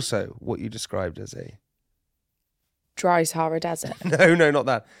it was also what you described as a Dry Sahara Desert. no, not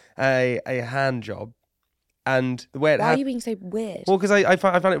that, a hand job And the way it Why are happened. you being so weird? Well, because I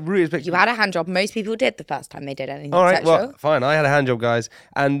found it really. You had a hand job. Most people did the first time they did anything All right, sexual. well, fine. I had a hand job, guys,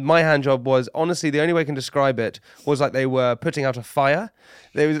 and my hand job was honestly the only way I can describe it was like they were putting out a fire.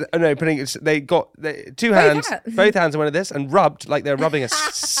 They got two hands, both hands, and went at this and rubbed like they're rubbing a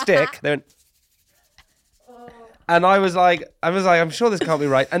stick. They went, and I was like, I'm sure this can't be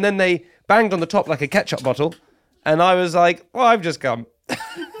right. And then they banged on the top like a ketchup bottle, and I was like, well, I've just come.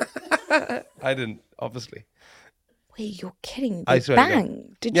 I didn't, obviously. Wait, you're kidding. I swear to God.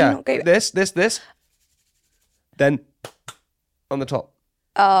 Bang. Did you not go... This. Then on the top.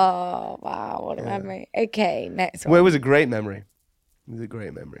 Oh, wow. What a memory. Okay, next one. Well, it was a great memory. You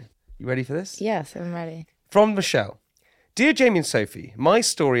ready for this? Yes, I'm ready. From Michelle. Dear Jamie and Sophie, my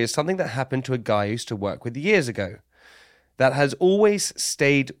story is something that happened to a guy I used to work with years ago that has always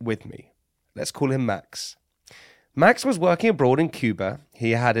stayed with me. Let's call him Max. Max was working abroad in Cuba.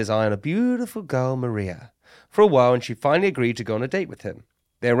 He had his eye on a beautiful girl, Maria, for a while, and she finally agreed to go on a date with him.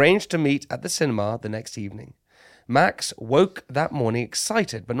 They arranged to meet at the cinema the next evening. Max woke that morning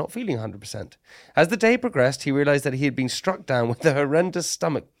excited but not feeling 100%. As the day progressed, he realized that he had been struck down with a horrendous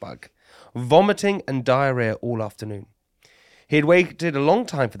stomach bug, vomiting and diarrhea all afternoon. He had waited a long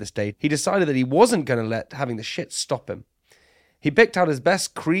time for this date. He decided that he wasn't going to let having the shit stop him. He picked out his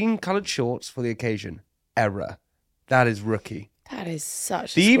best cream-coloured shorts for the occasion. Error. That is rookie. That is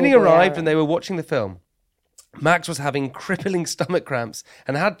such The evening arrived and they were watching the film. Max was having crippling stomach cramps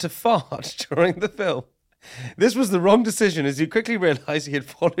and had to fart during the film. This was the wrong decision as he quickly realised he had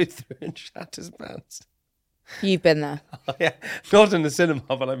followed through and shat his pants. You've been there. Yeah, not in the cinema,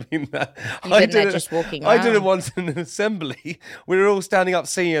 but I've been there. You've been there just walking around. I did it once in an assembly. We were all standing up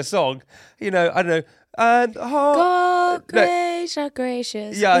singing a song. You know, I don't know. And God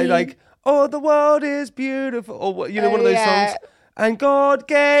gracious. Yeah, like, oh, the world is beautiful. Or one of those songs. And God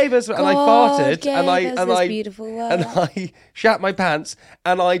gave us, and I farted, and I shat my pants,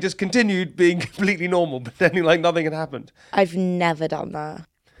 and I just continued being completely normal, pretending like nothing had happened. I've never done that.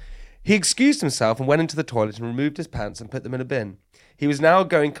 He excused himself and went into the toilet and removed his pants and put them in a bin. He was now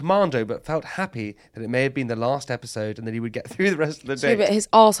going commando, but felt happy that it may have been the last episode and that he would get through the rest of the day. But his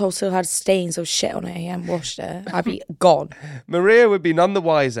arsehole still had stains of shit on it. He hadn't washed it. I'd be gone. Maria would be none the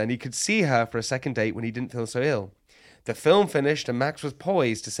wiser, and he could see her for a second date when he didn't feel so ill. The film finished and Max was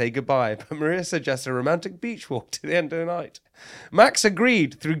poised to say goodbye, but Maria suggested a romantic beach walk to the end of the night. Max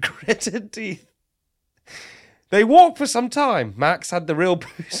agreed through gritted teeth. They walked for some time. Max had the real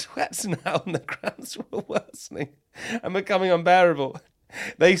blue sweats now and the cramps were worsening and becoming unbearable.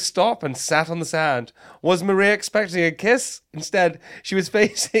 They stopped and sat on the sand. Was Maria expecting a kiss? Instead, she was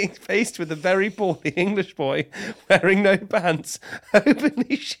faced with a very poorly English boy wearing no pants,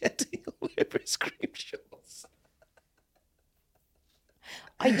 openly shitting all over his cream shorts.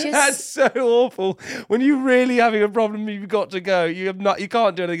 That's so awful. When you're really having a problem, you've got to go. You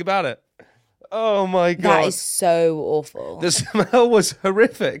can't do anything about it. Oh my God. That is so awful. The smell was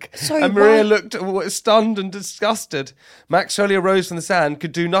horrific. Sorry, and Maria why? looked stunned and disgusted. Max slowly arose from the sand,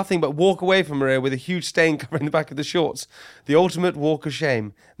 could do nothing but walk away from Maria with a huge stain covering the back of the shorts. The ultimate walk of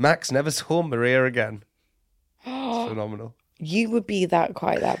shame. Max never saw Maria again. It's phenomenal. You would be that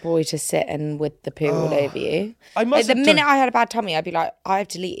boy to sit and with the poo all over you. I must the minute I had a bad tummy, I'd be like, I have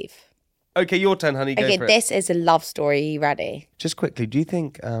to leave. Okay, your turn, honey. Go for it. This is a love story. Are you ready? Just quickly, do you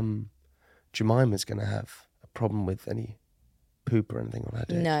think Jemima's going to have a problem with any poop or anything on her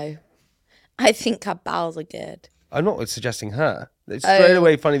dick? No. I think her bowels are good. I'm not suggesting her. It's straight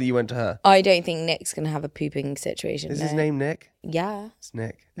away funny that you went to her. I don't think Nick's going to have a pooping situation. Is his name Nick? Yeah. It's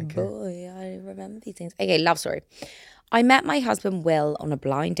Nick. Okay. Boy, I remember these things. Okay, love story. I met my husband Will on a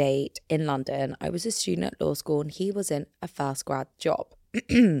blind date in London. I was a student at law school and he was in a first grad job.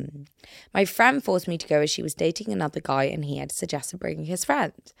 My friend forced me to go as she was dating another guy and he had suggested bringing his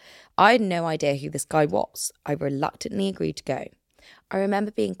friend. I had no idea who this guy was. I reluctantly agreed to go. I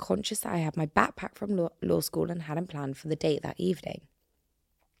remember being conscious that I had my backpack from law school and hadn't planned for the date that evening.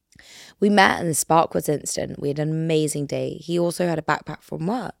 We met and the spark was instant. We had an amazing day. He also had a backpack from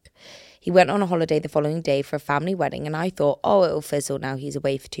work. He went on a holiday the following day for a family wedding and I thought, oh, it'll fizzle now he's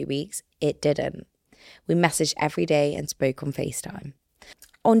away for 2 weeks. It didn't. We messaged every day and spoke on FaceTime.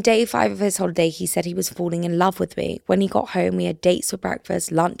 On day 5 of his holiday, he said he was falling in love with me. When he got home, we had dates for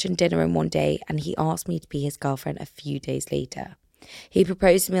breakfast, lunch and dinner in one day and he asked me to be his girlfriend a few days later. He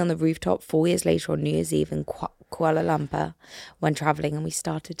proposed to me on the rooftop 4 years later on New Year's Eve in Kuala Lumpur when travelling and we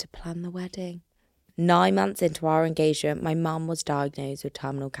started to plan the wedding. 9 months into our engagement, my mum was diagnosed with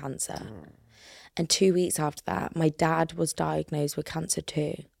terminal cancer. And 2 weeks after that, my dad was diagnosed with cancer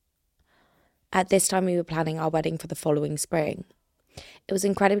too. At this time, we were planning our wedding for the following spring. It was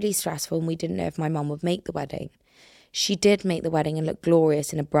incredibly stressful and we didn't know if my mum would make the wedding. She did make the wedding and looked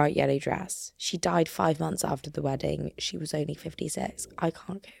glorious in a bright yellow dress. She died 5 months after the wedding. She was only 56. I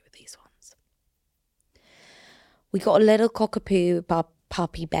can't go with these ones. We got a little cockapoo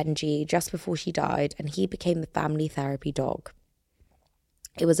puppy Benji just before she died, and he became the family therapy dog.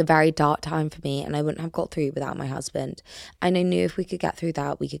 It was a very dark time for me, and I wouldn't have got through without my husband. And I knew if we could get through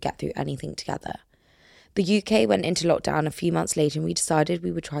that, we could get through anything together. The UK went into lockdown a few months later, and we decided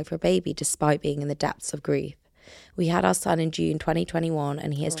we would try for a baby despite being in the depths of grief. We had our son in June 2021,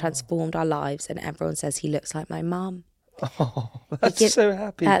 and he has transformed our lives, and everyone says he looks like my mum. Oh, that's so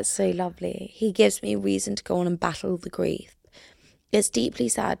happy. That's so lovely. He gives me a reason to go on and battle the grief. It's deeply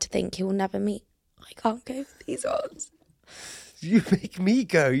sad to think he will never meet. I can't go with these odds. You make me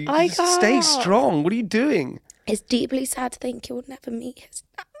go. You I just can't. stay strong. What are you doing? It's deeply sad to think he will never meet his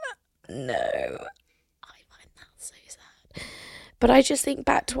nana. No. I find that so sad. But I just think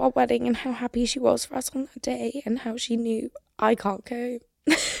back to our wedding and how happy she was for us on that day and how she knew I can't go.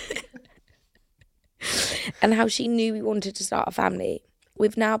 And how she knew we wanted to start a family.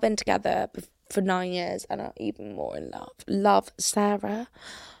 We've now been together for 9 years and are even more in love. Love, Sarah.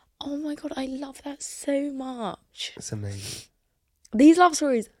 Oh my God, I love that so much. It's amazing. These love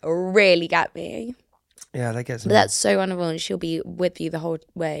stories really get me. Yeah, that gets me. But that's so wonderful, and she'll be with you the whole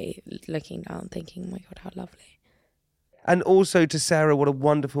way, looking down, thinking, oh my God, how lovely. And also to Sarah, what a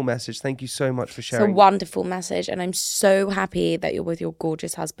wonderful message. Thank you so much for sharing. It's a wonderful message, and I'm so happy that you're with your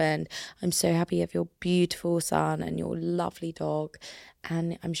gorgeous husband. I'm so happy you have your beautiful son and your lovely dog,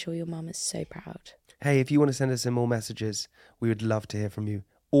 and I'm sure your mum is so proud. Hey, if you want to send us some more messages, we would love to hear from you.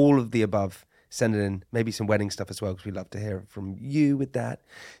 All of the above. Send it in. Maybe some wedding stuff as well, because we'd love to hear from you with that.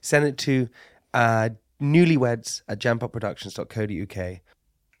 Send it to newlyweds@jampopproductions.co.uk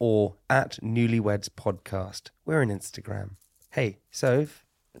or at Newlyweds Podcast. We're on Instagram. Hey, Soph.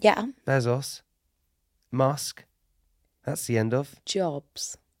 Yeah. Bezos. Musk. That's the end of.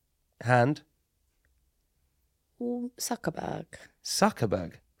 Jobs. Hand. Ooh, Zuckerberg.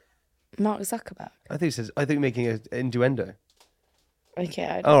 Zuckerberg. Mark Zuckerberg. I think you're making an innuendo. Okay.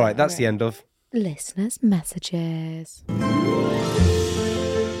 I don't All know. right, that's the end of. Listeners' messages.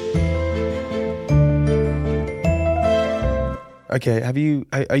 Okay,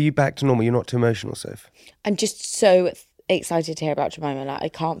 are you back to normal? You're not too emotional, Soph? I'm just so excited to hear about Jemima. Like, I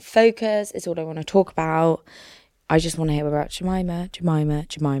can't focus. It's all I want to talk about. I just want to hear about Jemima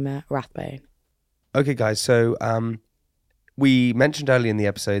Rathbone. Okay, guys, so we mentioned earlier in the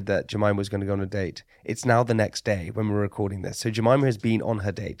episode that Jemima was going to go on a date. It's now the next day when we're recording this. So Jemima has been on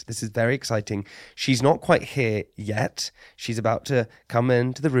her date. This is very exciting. She's not quite here yet. She's about to come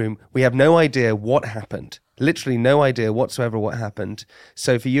into the room. We have no idea what happened. Literally no idea whatsoever what happened.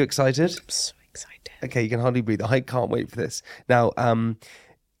 Sophie, you excited? I'm so excited. Okay, you can hardly breathe. I can't wait for this. Now,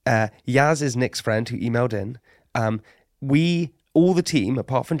 Yaz is Nick's friend who emailed in. All the team,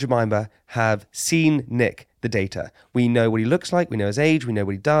 apart from Jemima, have seen Nick, the data. We know what he looks like. We know his age. We know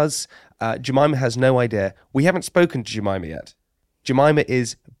what he does. Jemima has no idea. We haven't spoken to Jemima yet. Jemima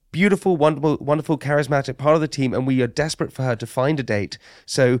is beautiful, wonderful, charismatic part of the team, and we are desperate for her to find a date.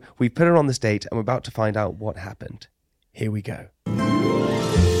 So we put her on this date, and we're about to find out what happened. Here we go.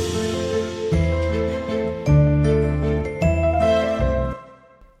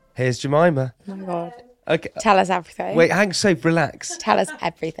 Here's Jemima. Oh my God. Okay. Tell us everything. Wait, hang so relax. Tell us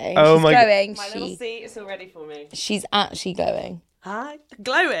everything. Oh She's my God. glowing. My little seat is all ready for me. She's actually glowing. Hi.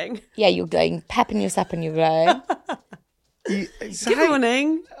 Glowing. Yeah, you're glowing. Pepping your step and you're glowing. Good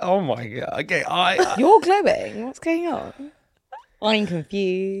morning. Oh my God. Okay, You're glowing. What's going on? I'm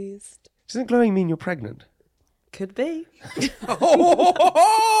confused. doesn't glowing mean you're pregnant? Could be.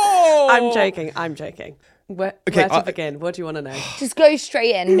 Oh! I'm joking. Where Okay, to begin? What do you want to know? Just go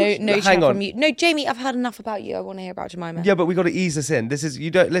straight in. No Hang chat on. from you. No, Jamie, I've had enough about you. I want to hear about Jemima. Yeah, but we got to ease this in. This is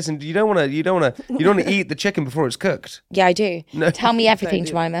you don't want to eat the chicken before it's cooked. Yeah, I do. No. Tell me everything,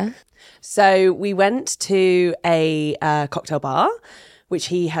 Jemima. So we went to a cocktail bar, which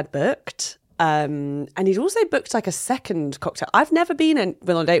he had booked. And he'd also booked like a second cocktail. I've never been on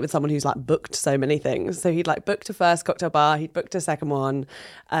a date with someone who's like booked so many things. So he'd like booked a first cocktail bar, he'd booked a second one,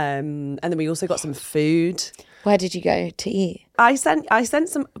 and then we also got some food. Where did you go to eat? I sent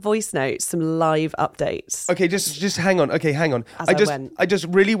some voice notes, some live updates. Okay, just hang on. Okay, hang on. As I went. I just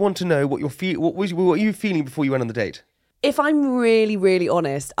really want to know what what were you feeling before you went on the date? If I'm really, really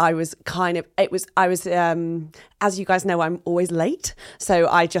honest, I was as you guys know, I'm always late. So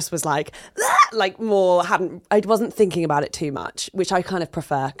I just was like I wasn't thinking about it too much, which I kind of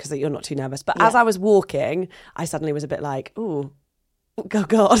prefer because you're not too nervous. But as I was walking, I suddenly was a bit like, ooh, Oh,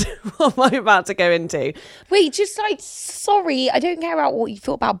 God, what am I about to go into? Wait, just like, sorry, I don't care about what you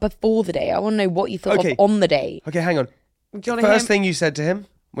thought about before the date. I want to know what you thought Okay. of on the date. Okay, hang on. Do you want to First thing you said to him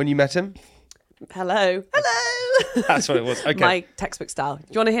when you met him? Hello. Hello. That's what it was. Okay. My textbook style. Do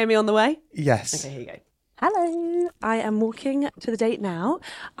you want to hear me on the way? Yes. Okay, here you go. Hello. I am walking to the date now.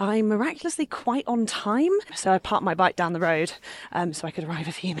 I'm miraculously quite on time. So I parked my bike down the road so I could arrive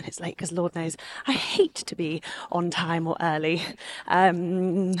a few minutes late because Lord knows I hate to be on time or early.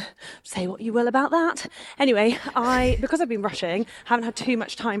 Say what you will about that. Anyway, because I've been rushing, haven't had too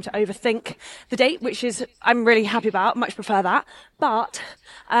much time to overthink the date, which is I'm really happy about, much prefer that. But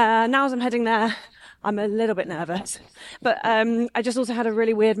now as I'm heading there, I'm a little bit nervous. But I just also had a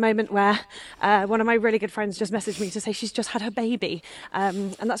really weird moment where one of my really good friends just messaged me to say she's just had her baby.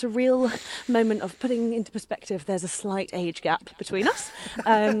 And that's a real moment of putting into perspective there's a slight age gap between us.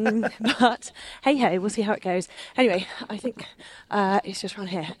 But hey, we'll see how it goes. Anyway, I think it's just around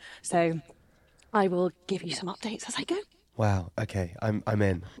here. So I will give you some updates as I go. Wow. Okay. I'm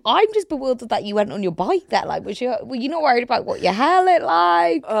in. I'm just bewildered that you went on your bike there. Like, were you not worried about what your hair looked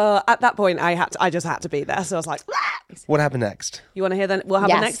like? At that point, I just had to be there. So I was like, What happened next? you want to hear what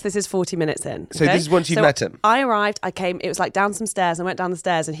happened Yes. next? This is 40 minutes in. So okay? this is once you've So met him? I arrived, I came, it was like down some stairs. I went down the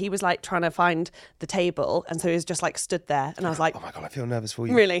stairs and he was like trying to find the table. And so he was just like stood there. And I was like, Oh my God, I feel nervous for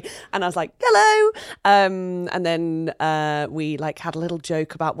you. really? And I was like, hello. And then we like had a little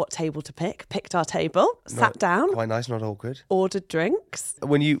joke about what table to picked our table, sat down, Quite nice, not awkward. ordered drinks.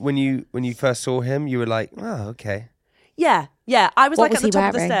 When you first saw him, you were like, oh, okay. Yeah. I was What like was at the he top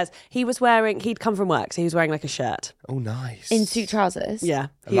of the wearing? stairs. He'd come from work, so he was wearing like a shirt. Oh, nice. In suit trousers? Yeah.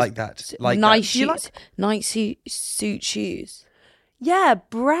 I like that. Like nice that. shoes. Nice suit shoes. Yeah,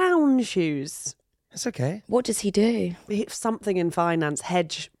 brown shoes. That's okay. What does he do? Something in finance,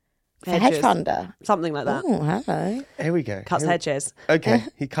 hedge Hedge funder. something like that. Oh, hello. Here we go. Cuts hedges. Okay.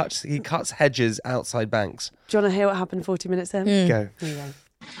 He cuts hedges outside banks. Do you want to hear what happened 40 minutes in? Go. Here you go.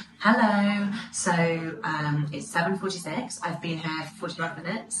 Hello. So it's 7:46. I've been here for 45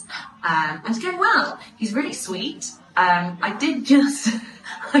 minutes, and it's going well. He's really sweet. I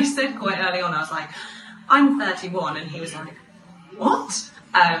said quite early on. I was like, "I'm 31," and he was like, "What?"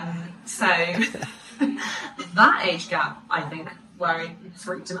 So that age gap, I think,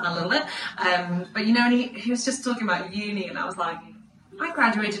 freaked him out a little bit. But you know, and he was just talking about uni, and I was like, I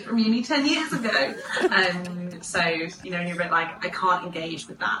graduated from uni 10 years ago. So, you know, and you're a bit like, I can't engage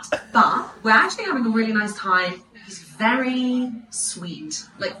with that. But we're actually having a really nice time. He's very sweet,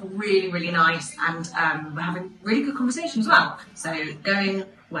 like really, really nice. And we're having really good conversation as well. So going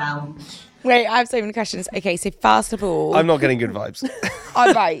well. Wait, I have so many questions. Okay, so first of all... I'm not getting good vibes.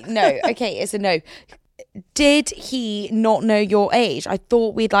 Oh, right, no. Okay, it's a no. Did he not know your age? I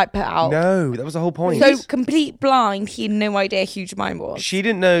thought we'd like put out... No, that was the whole point. So complete blind, he had no idea who Jemima was. She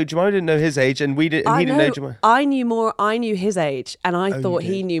didn't know, Jemima didn't know his age, and he didn't know Jemima. I knew his age, and I thought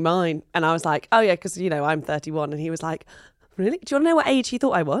he knew mine. And I was like, oh yeah, because, you know, I'm 31. And he was like, really? Do you want to know what age he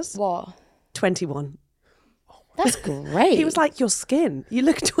thought I was? What? 21. That's great. He was like, your skin, you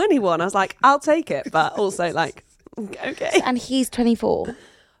look 21. I was like, I'll take it. But also like, okay. And he's 24.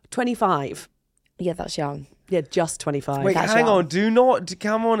 25. Yeah, that's young. Yeah, just 25. Wait, That's hang young. on.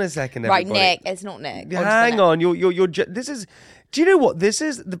 Come on a second, Right, everybody. Nick. It's not Nick. On to the Hang next. on. This is... Do you know what? This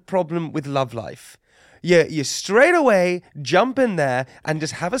is the problem with love life. You straight away jump in there and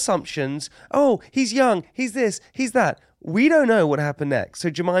just have assumptions. Oh, he's young. He's this. He's that. We don't know what happened next.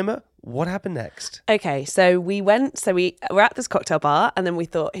 So, Jemima, what happened next? Okay, so we were at this cocktail bar, and then we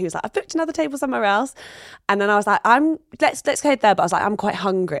thought, he was like, I've booked another table somewhere else. And then I was like, let's go there. But I was like, I'm quite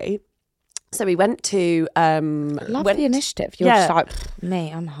hungry. So we went to... Love the initiative. You're just like,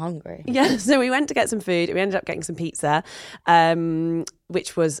 mate, I'm hungry. Yeah, so we went to get some food. We ended up getting some pizza,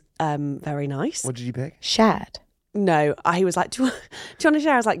 which was very nice. What did you pick? Shared. No, he was like, do you want to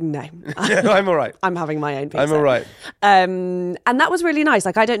share? I was like, no. I'm all right. I'm having my own pizza. I'm all right. And that was really nice.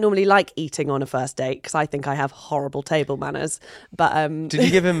 Like, I don't normally like eating on a first date because I think I have horrible table manners. But Did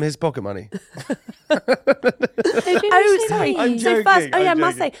you give him his pocket money? oh, sorry. I'm So joking, first, I'm I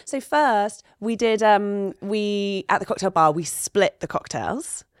must say. joking. So first, we did. We at the cocktail bar, we split the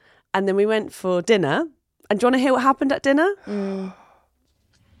cocktails, and then we went for dinner. And do you want to hear what happened at dinner?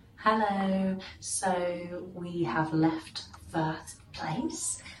 Hello. So we have left first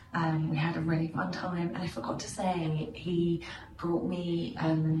place. We had a really fun time, and I forgot to say he brought me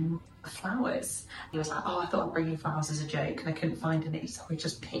flowers. He was like, "Oh, I thought I'd bring you flowers as a joke," and I couldn't find any, so I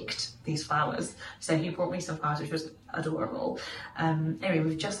just picked these flowers. So he brought me some flowers, which was adorable. Anyway,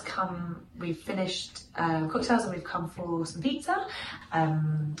 we've finished cocktails, and we've come for some pizza.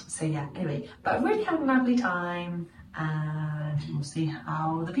 So yeah. Anyway, but I'm really having a lovely time. and we'll see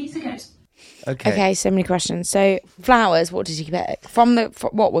how the pizza goes. Okay, so many questions. So flowers, what did he pick?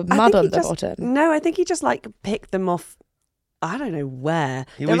 What, with mud on the bottom? No, I think he just like picked them off. I don't know where.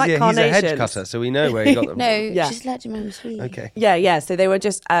 He's They're like a carnations. hedge cutter, so we know where he got them. No, Yeah. just let him know sweet. Okay. Yeah. So they were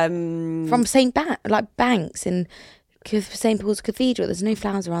just From Banks in St Paul's Cathedral. There's no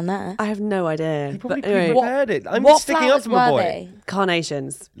flowers around there. I have no idea. You probably But anyway, prepared it. I'm what sticking up flowers for my were boy. they?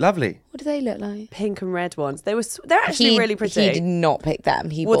 carnations, Lovely. What do they look like? pink and red ones. They're actually really pretty. He did not pick them.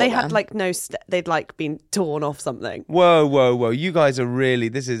 He well, bought they them. had like no. They'd like been torn off something. Whoa. You guys are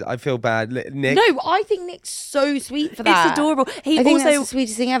really, I feel bad. Nick. No, I think Nick's so sweet for that. It's adorable. He I think also that's the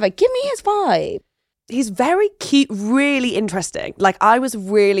sweetest thing ever. Give me his vibe. he's very cute, really interesting. Like I was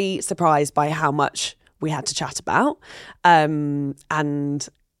really surprised by how much we had to chat about. And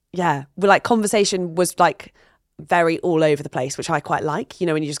yeah, conversation was like very all over the place, which I quite like. You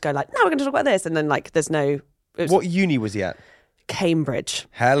know, when you just go like, no, we're going to talk about this. And then like, there's no... What uni was he at? Cambridge.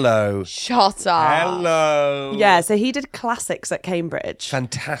 Hello. Shut up. Hello. Yeah, so he did classics at Cambridge.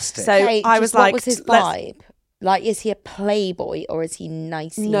 Fantastic. So Okay, I was just like... what was his let's- vibe? Like, is he a playboy or is he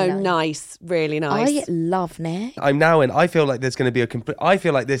nice? nice, really nice. I love Nick. I'm now in. I feel like there's going to be I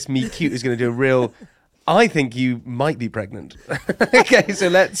feel like this Meet Cute is going to do a real... I think you might be pregnant. Okay, so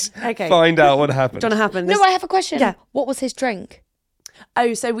let's find out what happened. Do you want to happen? No, I have a question. Yeah. What was his drink?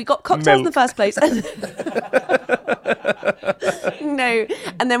 Oh, so we got cocktails in the Milk. first place. No,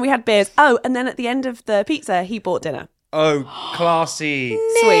 and then we had beers. Oh, and then at the end of the pizza, he bought dinner. Oh, classy.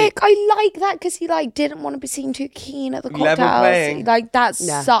 Nick, I like that because he didn't want to be seen too keen at the Level cocktails. playing. That's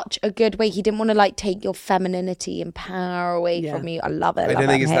Yeah. such a good way. He didn't want to take your femininity and power away from you. I love it. I don't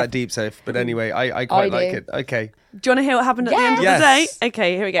think it's that deep, Soph. But anyway, I quite like do. it. Okay. Do you want to hear what happened at the end of Yes. the day?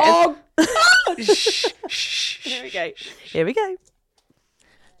 Okay, here we go. Oh, Here we go. Here we go.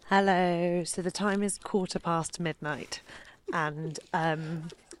 Hello. So the time is midnight, and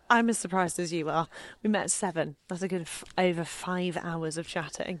I'm as surprised as you are. We met at 7. That's a good over 5 hours of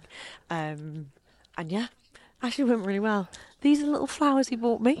chatting, and yeah, actually went really well. These are the little flowers he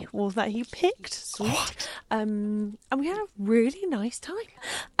bought me, or that he picked. Sweet. And we had a really nice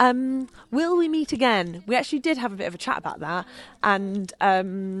time. Will we meet again? We actually did have a bit of a chat about that, and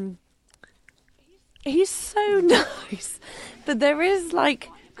he's so nice, but there is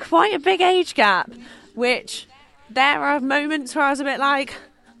quite a big age gap, which there are moments where I was a bit like,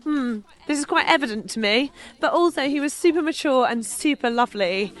 this is quite evident to me. But also he was super mature and super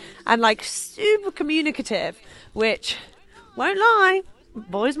lovely and super communicative, which, won't lie,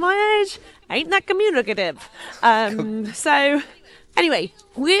 boys my age ain't that communicative. So anyway,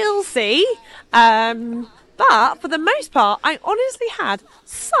 we'll see. But for the most part, I honestly had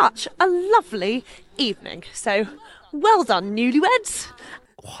such a lovely evening. So well done, newlyweds.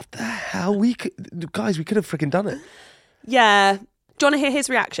 What the hell? Guys, we could have freaking done it. Yeah. Do you want to hear his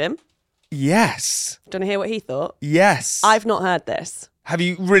reaction? Yes. Do you want to hear what he thought? Yes. I've not heard this. Have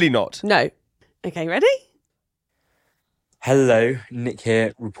you really not? No. Okay, ready? Hello, Nick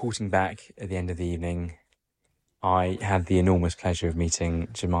here, reporting back at the end of the evening. I had the enormous pleasure of meeting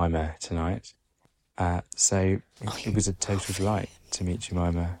Jemima tonight. So it was a total delight to meet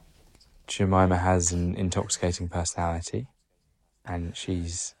Jemima. Jemima has an intoxicating personality, and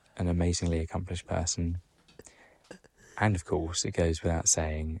she's an amazingly accomplished person. And of course, it goes without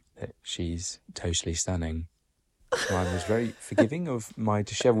saying that she's totally stunning. Jemima was very forgiving of my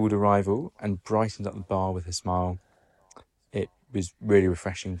dishevelled arrival and brightened up the bar with a smile. It was really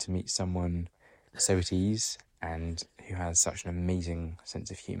refreshing to meet someone so at ease and who has such an amazing sense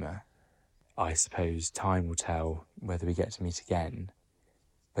of humour. I suppose time will tell whether we get to meet again.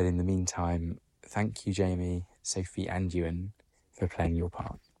 But in the meantime, thank you, Jamie, Sophie and Ewan, for playing your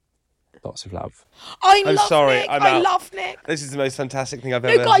part. Lots of love. I'm sorry, Nick. I'm I out. love Nick. This is the most fantastic thing I've No,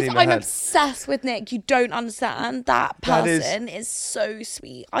 ever guys, seen in my I'm head. obsessed with Nick. You don't understand. That That is- person is so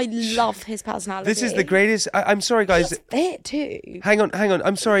sweet. I love his personality. This is the greatest. I'm sorry, guys. He's fit too. Hang on.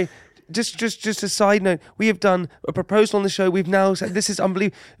 I'm sorry. Just a side note. We have done a proposal on the show. We've now said this is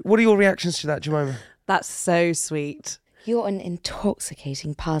unbelievable. What are your reactions to that, Jemima? That's so sweet. You're an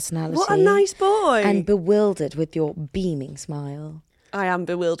intoxicating personality. What a nice boy. And bewildered with your beaming smile. I am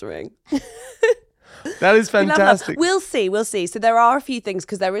bewildering. That is We love that. fantastic. We'll see. So there are a few things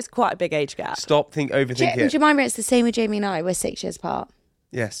because there is quite a big age gap. Stop overthinking it. Jemima, it's the same with Jamie and I. We're 6 years apart.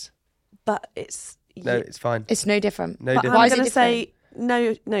 Yes. But it's... No, it's fine. It's no different. No But different. Why I'm is it going to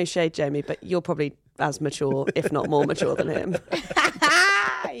different? say, no shade, Jamie, but you're probably as mature, if not more mature than him.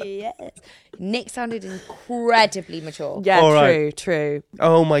 Yes. Nick sounded incredibly mature. Yeah, All right. true.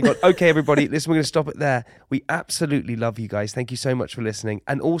 Oh my God. Okay, everybody, listen, we're going to stop it there. We absolutely love you guys. Thank you so much for listening.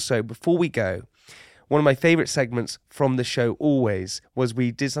 And also, before we go, one of my favourite segments from the show always was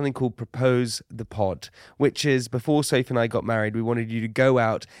we did something called Propose the Pod, which is before Sophie and I got married, we wanted you to go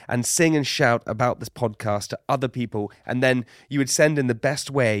out and sing and shout about this podcast to other people, and then you would send in the best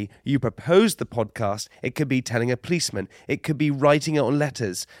way you proposed the podcast. It could be telling a policeman, it could be writing it on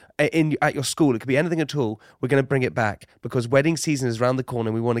letters at your school, it could be anything at all. We're going to bring it back because wedding season is around the corner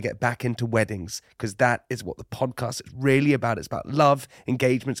and we want to get back into weddings because that is what the podcast is really about. It's about love,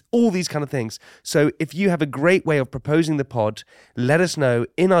 engagements, all these kind of things. So if you have a great way of proposing the pod, let us know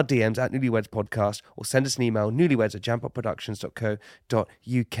in our DMs at Newlyweds Podcast or send us an email,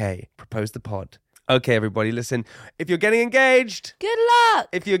 newlyweds@jampotproductions.co.uk. Propose the pod. Okay, everybody, listen. If you're getting engaged, Good luck.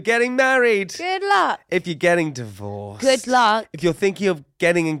 if you're getting married, Good luck. if you're getting divorced, Good luck. if you're thinking of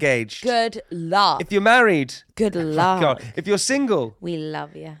getting engaged, Good luck. if you're married, Good oh luck. God, if you're single, We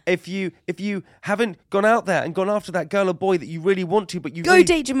love you. if you haven't gone out there and gone after that girl or boy that you really want to, but you Go really,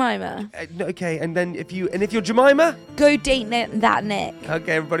 date Jemima. Okay, and then if you're Jemima, Go date that Nick.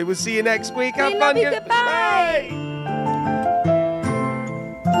 okay, everybody, we'll see you next week. Have We fun. love you. Goodbye. Bye.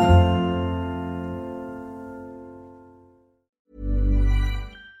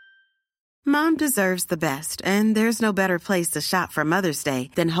 Mom deserves the best, and there's no better place to shop for Mother's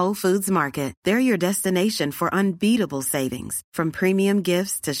Day than Whole Foods Market. They're your destination for unbeatable savings, from premium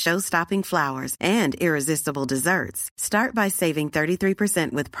gifts to show-stopping flowers and irresistible desserts. Start by saving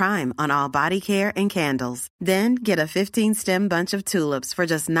 33% with Prime on all body care and candles. Then get a 15-stem bunch of tulips for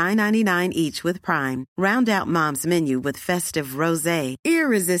just $9.99 each with Prime. Round out Mom's menu with festive rosé,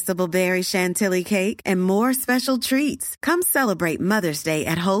 irresistible berry chantilly cake, and more special treats. Come celebrate Mother's Day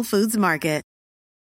at Whole Foods Market.